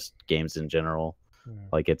games or just games in general.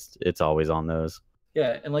 Like it's always on those.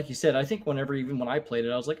 Yeah, and like you said, I think even when I played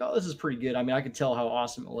it, I was like, oh, this is pretty good. I mean, I could tell how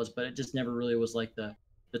awesome it was, but it just never really was like the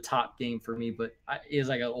top game for me. But as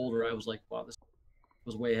I got older, I was like, wow, this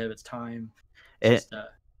was way ahead of its time.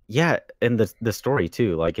 Yeah, and the story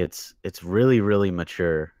too, like it's really, really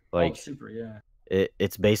mature. Like super, yeah.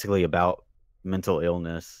 It's basically about mental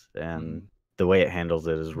illness, and the way it handles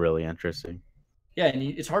it is really interesting. Yeah, and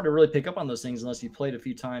it's hard to really pick up on those things unless you played a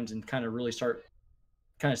few times and kind of really start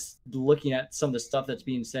kind of looking at some of the stuff that's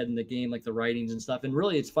being said in the game, like the writings and stuff. And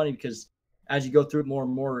really, it's funny because as you go through it more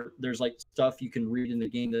and more, there's like stuff you can read in the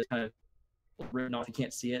game that's kind of written off. You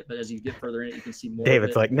can't see it, but as you get further in it, you can see more.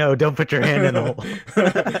 David's like, no, don't put your hand in the hole.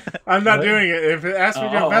 I'm not doing it. If it asks me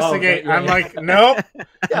to investigate, I'm like, nope,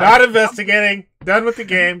 not investigating. Done with the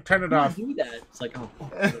game. Turn it off. Do that. It's like,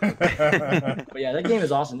 but yeah, that game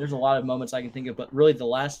is awesome. There's a lot of moments I can think of, but really, the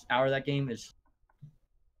last hour of that game it's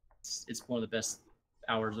one of the best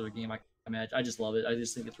hours of a game I can imagine. I just love it. I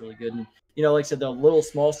just think it's really good. And like I said, the little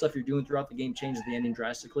small stuff you're doing throughout the game changes the ending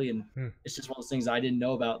drastically, and it's just one of those things I didn't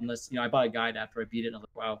know about unless I bought a guide after I beat it, and I was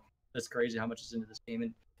like, wow, that's crazy how much is into this game.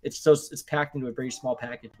 And it's packed into a very small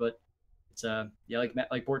package, but it's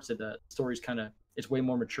like Bort said, the story's it's way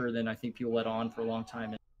more mature than I think people let on for a long time.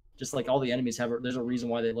 And just like all the enemies there's a reason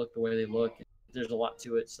why they look the way they look. There's a lot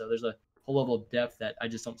to it, so there's a whole level of depth that I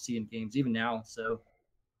just don't see in games even now. So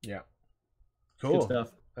yeah, cool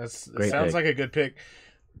stuff. Sounds like a good pick.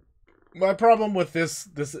 My problem with this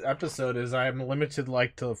episode is I'm limited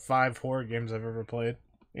to 5 horror games I've ever played.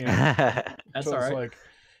 That's so all right. Like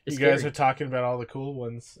you guys are talking about all the cool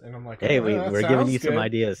ones, and I'm like, hey, we're giving you some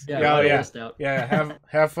ideas. Yeah.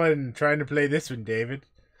 Have fun trying to play this one, David.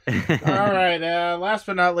 All right. Last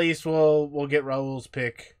but not least, we'll get Raul's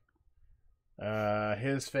pick.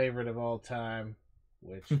 His favorite of all time,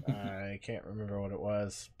 which I can't remember what it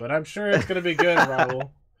was, but I'm sure it's gonna be good, Raul.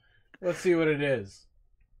 Let's see what it is.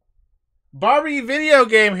 Barbie video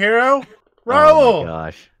game hero, Raul. Oh my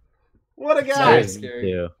gosh, what a guy!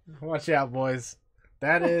 Scary. Watch out, boys.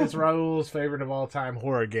 That is Raul's favorite of all time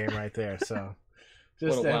horror game right there. So,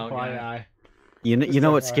 just FYI. You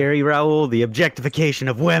know what's scary, Raul? The objectification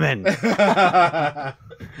of women.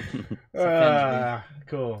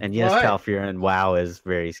 Cool. And yes, Calfurin, WoW is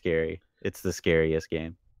very scary. It's the scariest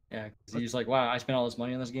game. Yeah, because he's like, wow, I spent all this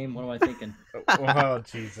money on this game. What am I thinking? Oh,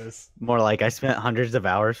 Jesus. More like I spent hundreds of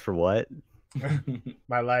hours for what?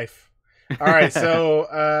 My life. All right,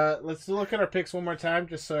 so let's look at our picks one more time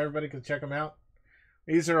just so everybody can check them out.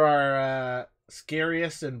 These are our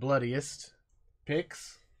scariest and bloodiest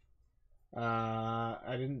picks. I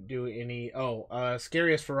didn't do any.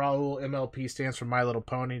 Scariest for Raul. MLP stands for My Little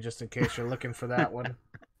Pony, just in case you're looking for that one.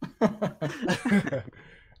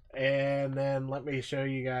 And then let me show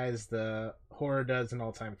you guys the Horror Duds and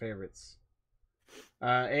all-time favorites.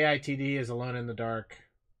 AITD is Alone in the Dark.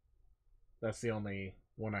 That's the only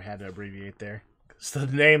one I had to abbreviate there. Because the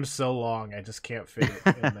name's so long, I just can't fit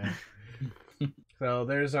it in there. So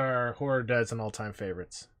there's our Horror Duds and all-time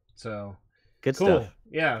favorites. So good cool stuff.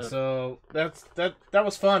 Yeah, so that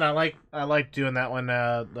was fun. I like doing that one.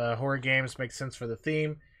 The horror games make sense for the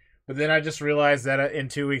theme. But then I just realized that in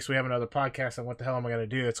 2 weeks we have another podcast, and what the hell am I going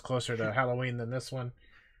to do? It's closer to Halloween than this one.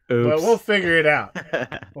 Oops. But we'll figure it out.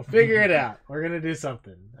 We're going to do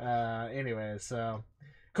something. Anyway, so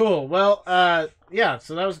cool. Well, so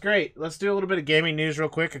that was great. Let's do a little bit of gaming news real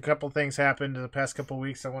quick. A couple things happened in the past couple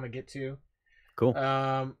weeks I want to get to. Cool.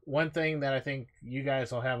 One thing that I think you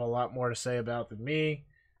guys will have a lot more to say about than me,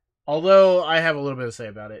 although I have a little bit to say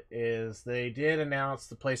about it, is they did announce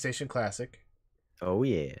the PlayStation Classic. Oh,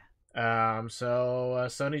 yeah. So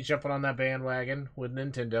Sony jumping on that bandwagon with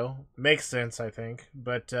Nintendo makes sense, I think.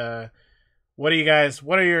 But what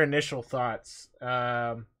are your initial thoughts?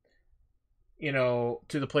 To the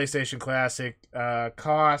PlayStation Classic,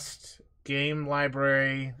 cost, game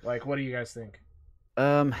library, what do you guys think?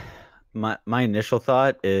 My initial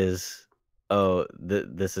thought is,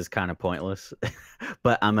 this is kind of pointless,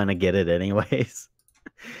 but I'm gonna get it anyways.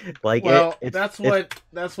 Like, well, that's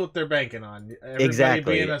what they're banking on. Everybody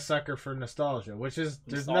exactly being a sucker for nostalgia, which is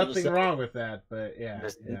there's nothing wrong with that. But yeah,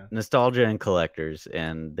 nostalgia and collectors,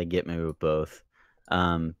 and they get me with both.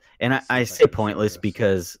 And I say pointless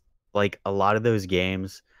because like a lot of those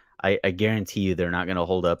games, I guarantee you they're not going to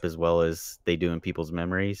hold up as well as they do in people's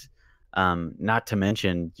memories. Not to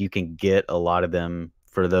mention, you can get a lot of them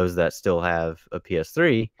for those that still have a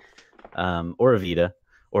PS3, or a Vita,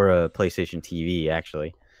 or a PlayStation TV.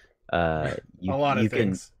 Actually,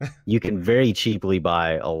 you can very cheaply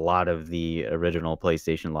buy a lot of the original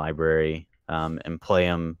PlayStation library, and play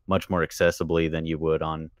them much more accessibly than you would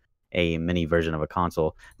on a mini version of a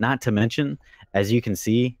console. Not to mention, as you can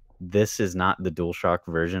see, this is not the DualShock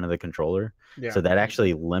version of the controller, so that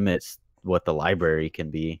actually limits what the library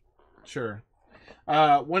can be. Sure.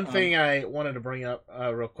 One thing I wanted to bring up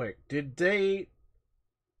real quick.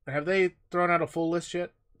 Have they thrown out a full list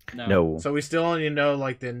yet? No. So we still only know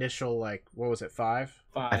like the initial, like, what was it, 5?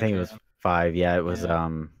 I think it was 5. Yeah, it was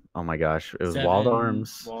oh my gosh, it was 7, Wild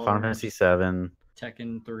Arms, Final Fantasy 7,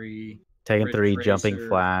 Tekken 3, Jumping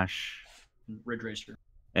Flash, Ridge Racer.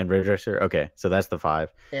 And Ridge Racer. Okay, so that's the 5.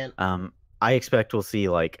 And I expect we'll see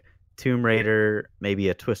like Tomb Raider, maybe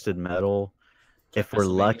a Twisted Metal. If we're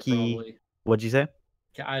lucky. Probably. What'd you say?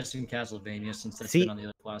 I assume Castlevania, since that's been on the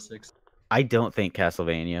other classics. I don't think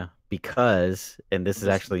Castlevania, because, and this is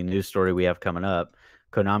actually a news story we have coming up,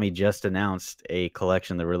 Konami just announced a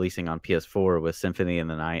collection they're releasing on PS4 with Symphony of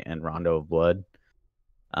the Night and Rondo of Blood.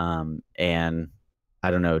 And I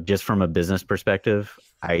don't know, just from a business perspective,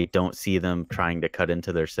 I don't see them trying to cut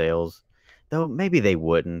into their sales. Though maybe they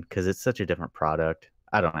wouldn't, because it's such a different product.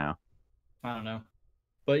 I don't know.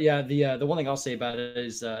 But yeah, the one thing I'll say about it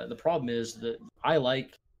is the problem is that I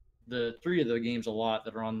like the 3 of the games a lot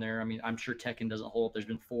that are on there. I mean, I'm sure Tekken doesn't hold up. There's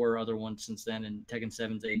been 4 other ones since then, and Tekken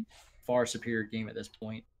 7's a far superior game at this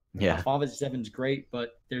point. Yeah. Final Fantasy 7's great,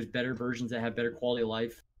 but there's better versions that have better quality of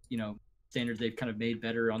life, standards they've kind of made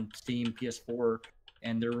better on Steam, PS4,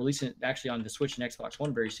 and they're releasing it actually on the Switch and Xbox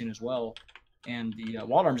One very soon as well. And the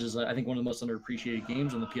Wild Arms is, I think, one of the most underappreciated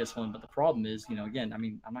games on the PS1. But the problem is, again, I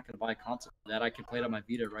mean, I'm not going to buy a console for that. I can play it on my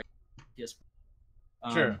Vita, right?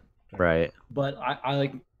 PS4. Sure. Right. But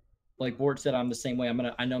I like Bort said, I'm the same way. I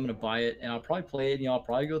know I'm gonna buy it, and I'll probably play it. I'll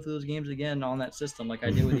probably go through those games again on that system, like I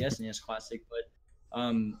did with the SNES Classic. But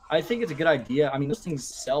I think it's a good idea. I mean, those things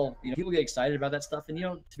sell. People get excited about that stuff, and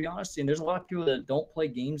to be honest, and there's a lot of people that don't play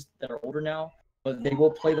games that are older now, but they will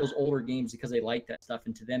play those older games because they like that stuff.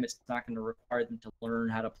 And to them, it's not going to require them to learn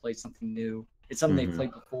how to play something new. It's something they've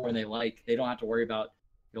played before and they like. They don't have to worry about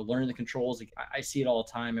learning the controls. I see it all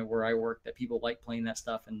the time at where I work, that people like playing that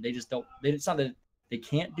stuff, and they just don't. It's not that they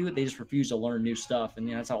can't do it. They just refuse to learn new stuff,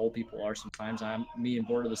 and that's how old people are sometimes. Me and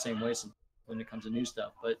Bort are the same way when it comes to new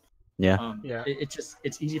stuff. But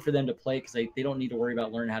it's easy for them to play because they don't need to worry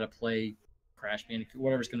about learning how to play Crash Bandicoot,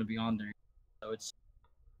 whatever's going to be on there. So it's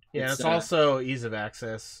also ease of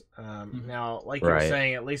access. Now, like you were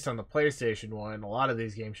saying, at least on the PlayStation 1, a lot of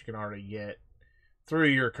these games you can already get through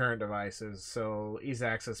your current devices. So ease of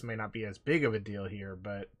access may not be as big of a deal here,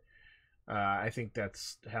 but I think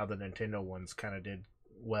that's how the Nintendo ones kind of did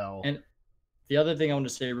well. And the other thing I want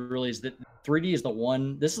to say really is that 3D is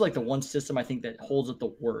this is like the one system I think that holds up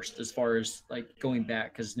the worst as far as like going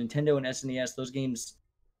back, because Nintendo and SNES, those games,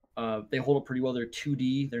 they hold up pretty well. They're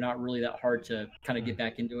 2D. They're not really that hard to kind of get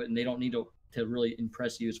back into it, and they don't need to really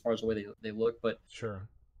impress you as far as the way they look. But sure,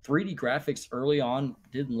 3D graphics early on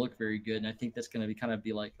didn't look very good, and I think that's going to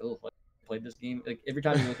be like, oh, I played this game. Like every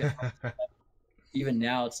time you look at even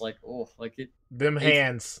now, it's like, oh, like it. Them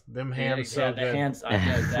hands. Yeah, so the good. hands.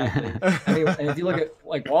 Yeah, exactly. I mean, and if you look at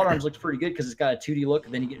like Wild Arms, looks pretty good because it's got a 2D look,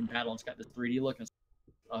 and then you get in battle, and it's got this 3D look, and it's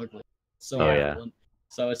ugly. So ugly.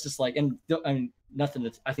 So it's just like, and I mean, nothing.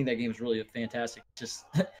 I think that game is really fantastic. Just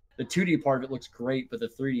the 2D part of it looks great, but the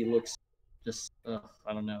 3D looks just, I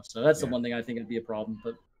don't know. So that's the one thing I think would be a problem.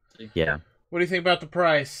 But yeah. What do you think about the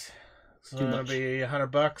price? It's gonna be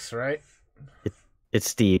 $100, right? It's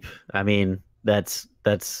steep. I mean, that's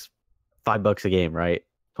 $5 a game, right?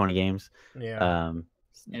 20 games. Yeah. And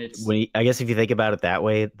it's I guess if you think about it that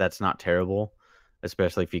way, that's not terrible,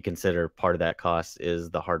 especially if you consider part of that cost is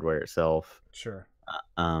the hardware itself. Sure.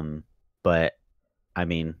 But I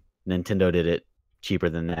mean, Nintendo did it cheaper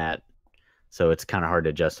than that, so it's kind of hard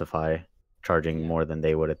to justify charging more than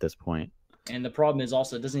they would at this point. And the problem is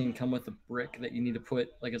also it doesn't even come with the brick that you need to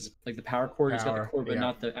put, like it's like the power cord. It's got the cord, but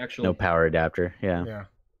not the actual. No power adapter. Yeah. Yeah.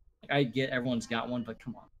 I get everyone's got one, but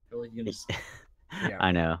come on, really, you just.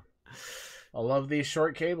 I know. I love these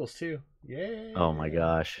short cables too. Yeah. Oh my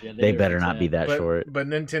gosh. Yeah, they they're better not be that short. But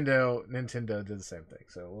Nintendo did the same thing.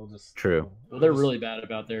 So we'll just True. Well, they're really bad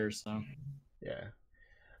about theirs. So yeah.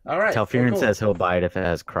 All right. Talfurin says he'll buy it if it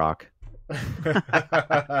has Croc. it's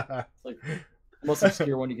like the most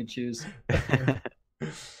obscure one you can choose.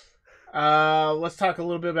 Let's talk a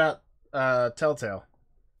little bit about Telltale.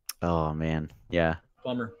 Oh man, yeah.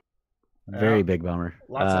 Bummer. Very big bummer.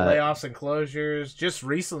 Lots of layoffs and closures. Just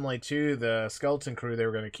recently, too, the skeleton crew they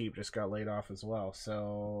were going to keep just got laid off as well.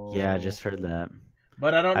 So yeah, I just heard that.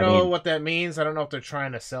 But I don't know what that means. I don't know if they're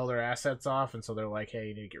trying to sell their assets off, and so they're like, "Hey,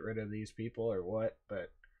 you need to get rid of these people," or what.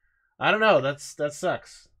 But I don't know. That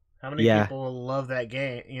sucks. How many people love that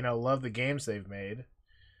game? Love the games they've made.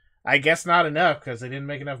 I guess not enough because they didn't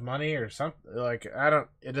make enough money or something. Like I don't.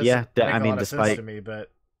 It doesn't make a lot of sense to me,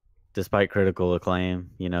 but. Despite critical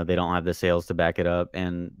acclaim, they don't have the sales to back it up,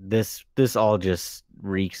 and this all just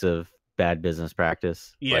reeks of bad business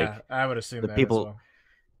practice. Yeah, I would assume that people, as well.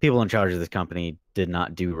 People in charge of this company did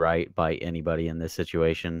not do right by anybody in this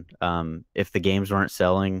situation. If the games weren't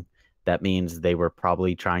selling, that means they were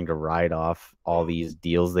probably trying to ride off all these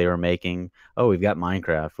deals they were making. Oh, we've got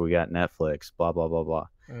Minecraft, we got Netflix, blah blah blah blah.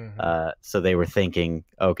 Mm-hmm. So they were thinking,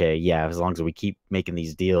 okay, yeah, as long as we keep making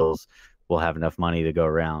these deals, we'll have enough money to go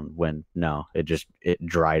around. When no, it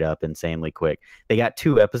dried up insanely quick. They got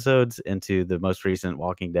 2 episodes into the most recent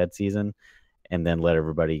Walking Dead season and then let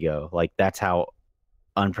everybody go. Like that's how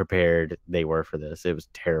unprepared they were for this. It was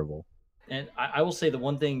terrible. And I will say the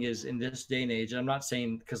one thing is in this day and age, and I'm not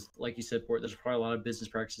saying because like you said, Port, there's probably a lot of business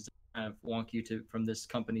practices that kind of wonk you from this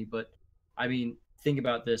company, but I mean, think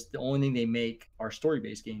about this. The only thing they make are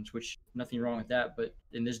story-based games, which nothing wrong with that. But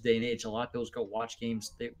in this day and age, a lot of people go watch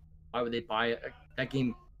games. Why would they buy it? That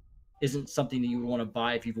game isn't something that you would want to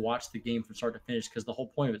buy if you've watched the game from start to finish, because the whole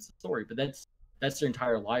point of it's the story. But that's their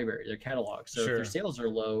entire library, their catalog. So if their sales are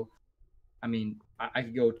low, I mean, I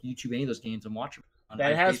could go YouTube any of those games and watch them.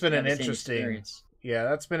 That has been an interesting,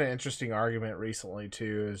 that's been an interesting argument recently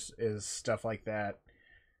too. Is stuff like that,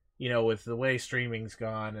 with the way streaming's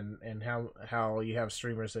gone and how you have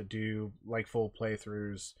streamers that do like full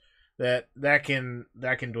playthroughs. That can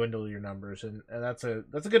dwindle your numbers, and that's a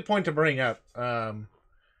good point to bring up,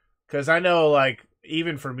 because I know, like,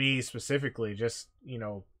 even for me specifically, just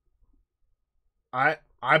I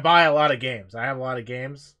buy a lot of games. I have a lot of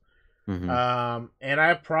games, mm-hmm. And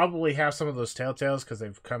I probably have some of those Telltales because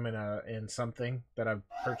they've come in something that I've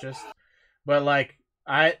purchased, but like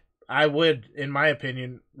I would, in my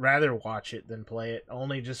opinion, rather watch it than play it,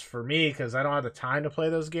 only just for me because I don't have the time to play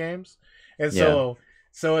those games, and so.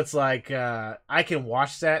 So it's like I can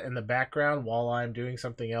watch that in the background while I'm doing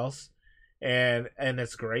something else, and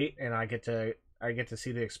it's great, and I get to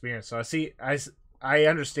see the experience. So I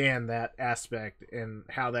understand that aspect and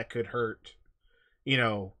how that could hurt,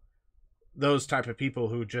 those type of people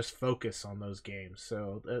who just focus on those games.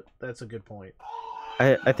 So that's a good point.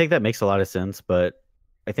 I think that makes a lot of sense, but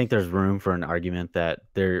I think there's room for an argument that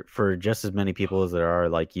for just as many people as there are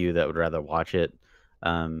like you that would rather watch it.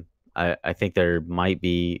 I think there might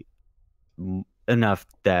be enough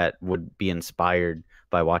that would be inspired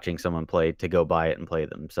by watching someone play to go buy it and play it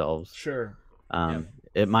themselves. Sure.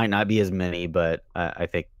 It might not be as many, but I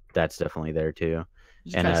think that's definitely there too.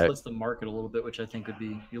 It just kind of splits the market a little bit, which I think would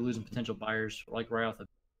be you're losing potential buyers like right off the.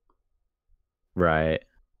 Right.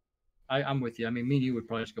 I'm with you. I mean, me and you would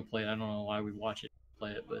probably just go play it. I don't know why we watch it,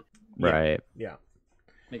 play it, but right. Yeah.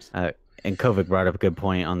 Makes sense. And Kovic brought up a good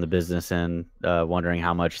point on the business end, wondering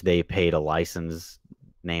how much they pay to license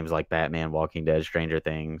names like Batman, Walking Dead, Stranger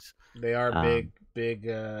Things. They are big.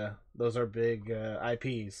 Those are big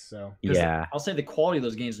IPs. So yeah, I'll say the quality of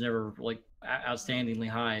those games is never like outstandingly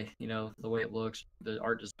high. The way it looks, the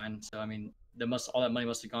art design. So I mean, all that money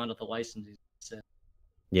must have gone to the licensing.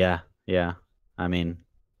 Yeah. I mean,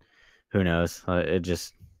 who knows?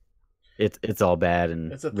 It's all bad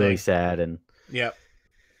and it's really sad and yeah.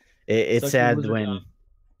 It's sad when,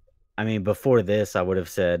 I mean, before this, I would have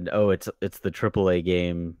said, "Oh, it's the AAA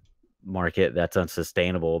game market that's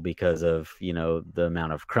unsustainable because of the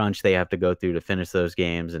amount of crunch they have to go through to finish those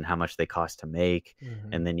games and how much they cost to make."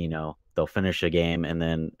 Mm-hmm. And then they'll finish a game and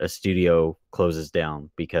then a studio closes down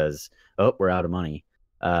because we're out of money.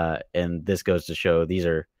 And this goes to show these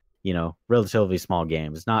are relatively small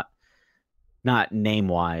games, not name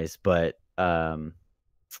wise, but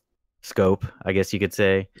scope, I guess you could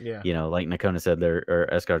say. Yeah. Like Nakona said, or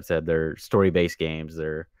Escard said, they're story-based games.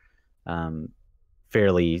 They're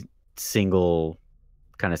fairly single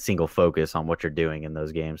focus on what you're doing in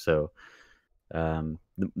those games. So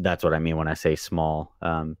that's what I mean when I say small.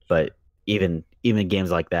 But even games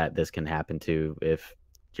like that, this can happen to if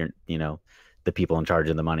the people in charge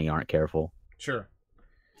of the money aren't careful. Sure.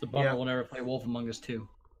 It's a bummer we'll never play Wolf Among Us 2.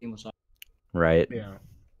 Right. Yeah.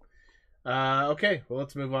 Okay, well,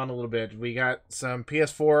 let's move on a little bit. We got some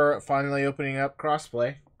PS4 finally opening up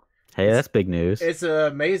crossplay. Hey, that's big news. It's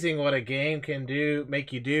amazing what a game can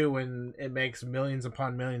make you do when it makes millions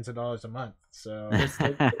upon millions of dollars a month. So it's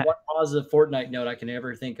the one positive Fortnite note I can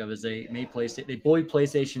ever think of is they bullied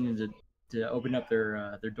PlayStation to open up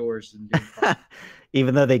their doors and do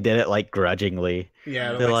even though they did it like grudgingly.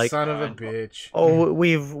 Yeah, they're like son of a bitch. Oh,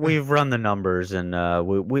 we've run the numbers and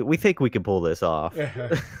we think we can pull this off.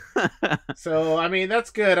 So I mean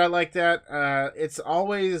that's good. I like that. It's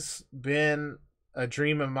always been a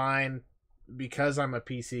dream of mine, because I'm a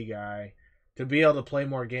PC guy, to be able to play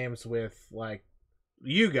more games with like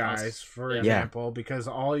you guys, for example, because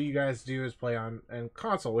all you guys do is play on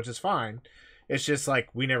console, which is fine. It's just like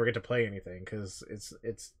we never get to play anything because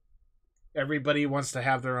it's everybody wants to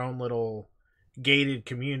have their own little gated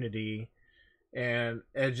community, and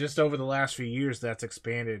just over the last few years that's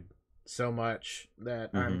expanded so much that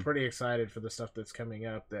I'm pretty excited for the stuff that's coming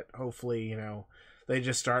up, that hopefully they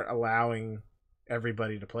just start allowing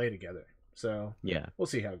everybody to play together. So yeah, we'll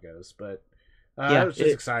see how it goes, but it was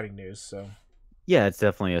just exciting news. So yeah, it's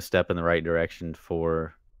definitely a step in the right direction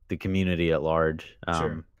for the community at large.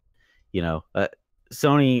 Sure.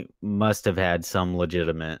 Sony must have had some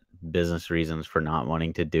legitimate business reasons for not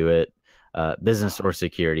wanting to do it, business or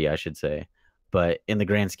security, I should say. But in the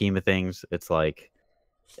grand scheme of things, it's like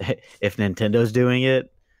if Nintendo's doing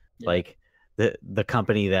it, like the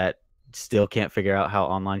company that still can't figure out how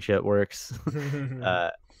online shit works,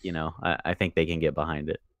 I think they can get behind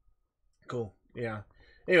it. Cool. Yeah.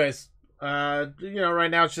 Anyways, right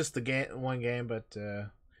now it's just one game, but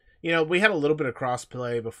we had a little bit of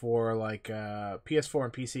crossplay before, like PS4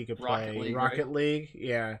 and PC could play Rocket League.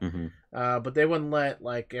 Yeah. But they wouldn't let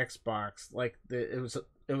like Xbox, like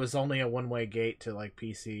it was only a one-way gate to like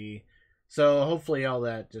PC. So hopefully all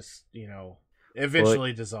that just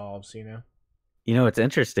eventually dissolves. What's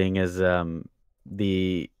interesting is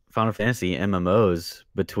the Final Fantasy MMOs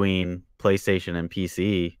between PlayStation and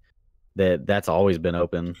PC, that's always been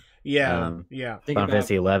open. Yeah, Final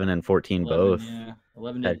Fantasy 11 and 14 both. Yeah,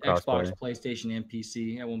 11 to Xbox, PlayStation, and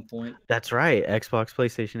PC at one point. That's right, Xbox,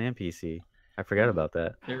 PlayStation, and PC. I forgot about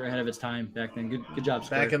that. They were ahead of its time back then. Good job,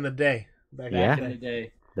 Square. Back in the day. Back in the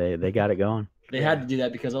day. They got it going. They had to do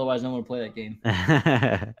that because otherwise no one would play that game.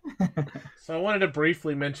 So I wanted to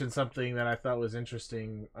briefly mention something that I thought was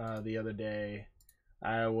interesting the other day.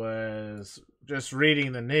 I was just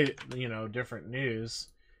reading the new, different news,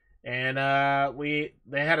 and they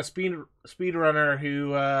had a speedrunner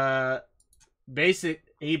who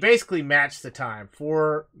basically matched the time,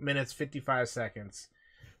 4 minutes 55 seconds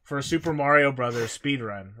for a Super Mario Brothers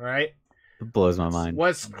speedrun, right? It blows my mind.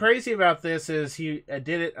 What's crazy about this is he did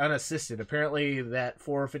it unassisted. Apparently that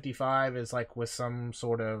 4:55 is like with some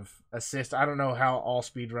sort of assist. I don't know how all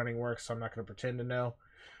speedrunning works, so I'm not going to pretend to know.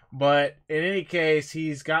 But in any case,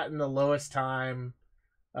 he's gotten the lowest time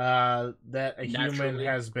that a human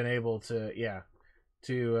has been able to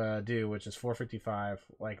do, which is 4:55,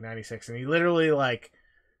 like 96. And he literally like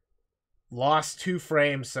lost 2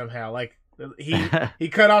 frames somehow. Like he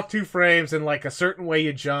cut off 2 frames in like a certain way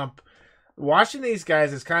you jump. Watching these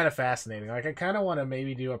guys is kind of fascinating. Like I kind of want to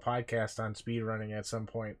maybe do a podcast on speedrunning at some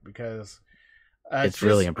point, because it's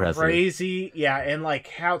really impressive. Crazy. Yeah, and like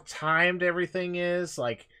how timed everything is.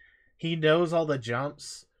 Like he knows all the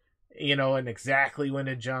jumps, and exactly when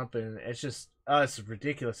to jump, and it's just it's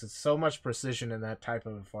ridiculous. It's so much precision in that type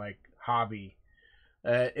of like hobby.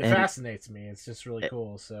 It fascinates me. It's just really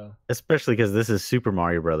cool. So especially because this is Super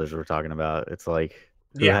Mario Brothers we're talking about. It's like,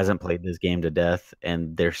 who hasn't played this game to death,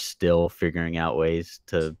 and they're still figuring out ways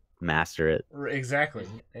to master it. Exactly.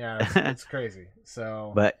 Yeah, it's crazy.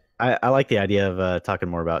 So, but I like the idea of talking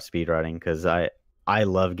more about speedrunning, because I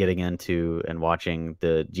love getting into and watching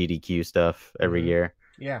the GDQ stuff every year.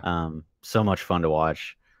 Yeah. So much fun to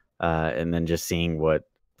watch, and then just seeing what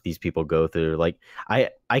these people go through. Like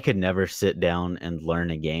I could never sit down and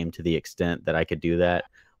learn a game to the extent that I could do that.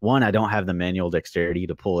 One, I don't have the manual dexterity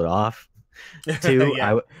to pull it off.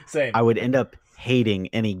 2, same. I would end up hating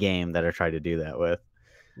any game that I try to do that with.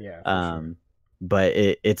 Yeah. Sure. But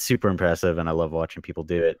it's super impressive, and I love watching people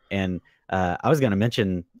do it. And I was going to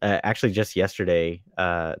mention actually just yesterday,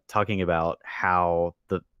 talking about how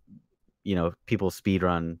people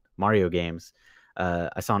speedrun Mario games.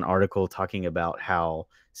 I saw an article talking about how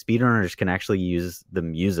speedrunners can actually use the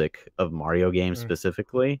music of Mario games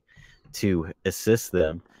specifically to assist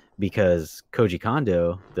them. Because Koji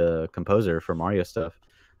Kondo, the composer for Mario stuff,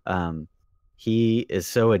 he is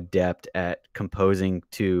so adept at composing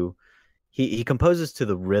to. He composes to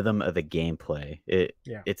the rhythm of the gameplay.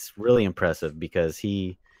 It's really impressive because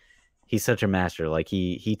he's such a master. Like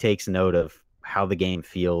he takes note of how the game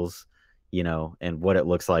feels, and what it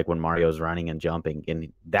looks like when Mario's running and jumping,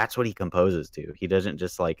 and that's what he composes to. He doesn't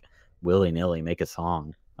just like willy-nilly make a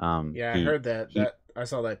song. I heard that. I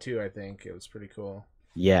saw that too. I think it was pretty cool.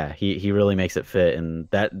 Yeah, he really makes it fit, and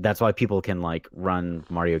that's why people can like run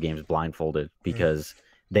Mario games blindfolded, because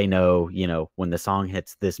they know, when the song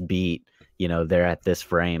hits this beat, they're at this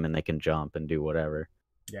frame and they can jump and do whatever.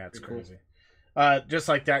 Yeah, it's crazy. Just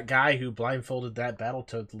like that guy who blindfolded that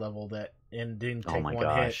Battletoads level and didn't take one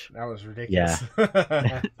hit. That was ridiculous.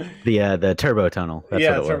 Yeah. the turbo tunnel. That's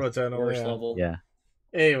what it turbo was. tunnel. Worst level. Yeah.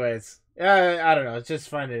 Anyways, I don't know. It's just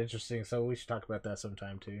find it interesting, so we should talk about that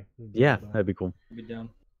sometime too. Yeah, that'd be cool. Be down.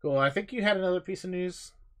 Cool. I think you had another piece of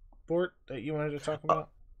news, Bort, that you wanted to talk about.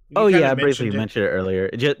 I briefly mentioned it earlier.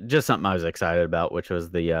 Just something I was excited about, which was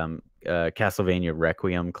the Castlevania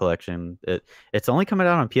Requiem collection. It's only coming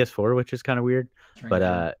out on PS4, which is kind of weird.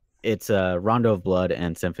 But it's Rondo of Blood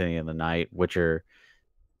and Symphony of the Night, which are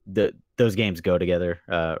those games go together.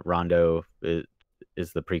 Rondo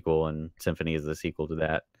is the prequel, and Symphony is the sequel to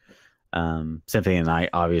that. Symphony of the Night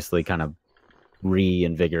obviously kind of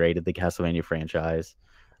reinvigorated the Castlevania franchise.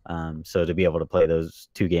 So to be able to play those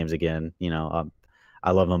two games again, I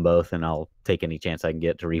love them both, and I'll take any chance I can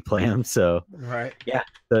get to replay them. So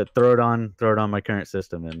throw it on my current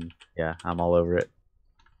system, and I'm all over it.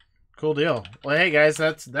 Cool deal. Well, hey guys,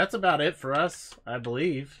 that's about it for us, I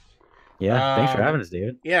believe. Yeah, thanks for having us,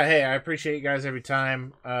 David. Yeah, hey, I appreciate you guys every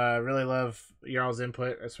time. Really love y'all's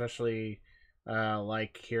input, especially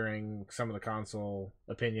like hearing some of the console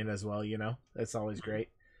opinion as well. It's always great.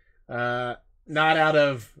 Not out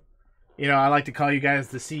of, I like to call you guys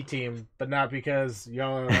the C team, but not because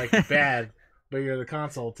y'all are like bad, but you're the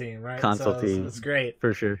console team, right? Console team. It's great.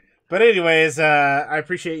 For sure. But anyways, I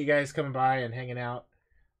appreciate you guys coming by and hanging out.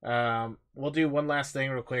 We'll do one last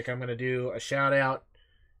thing real quick. I'm going to do a shout out,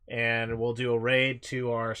 and we'll do a raid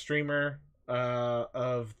to our streamer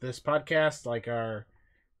of this podcast. Like our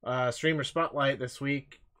streamer spotlight this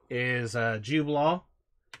week is Jude Law.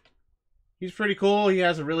 He's pretty cool. He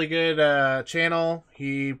has a really good channel.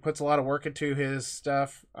 He puts a lot of work into his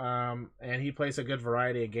stuff, and he plays a good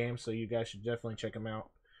variety of games. So you guys should definitely check him out.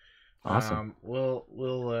 Awesome.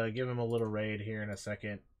 We'll give him a little raid here in a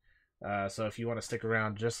second. So if you want to stick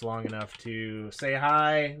around just long enough to say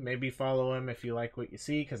hi, maybe follow him if you like what you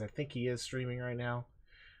see, because I think he is streaming right now.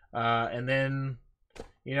 And then,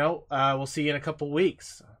 we'll see you in a couple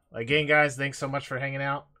weeks. Again, guys, thanks so much for hanging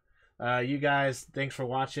out. You guys, thanks for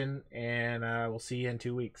watching, and we'll see you in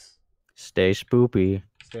 2 weeks. Stay spoopy.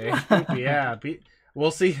 Stay spoopy, yeah. We'll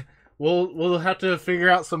see. We'll have to figure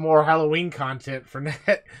out some more Halloween content for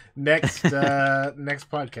next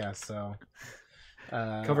podcast. So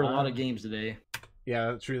covered a lot of games today.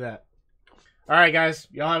 Yeah, true that. All right, guys,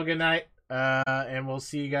 y'all have a good night, and we'll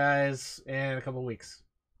see you guys in a couple weeks.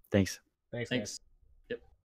 Thanks. Thanks.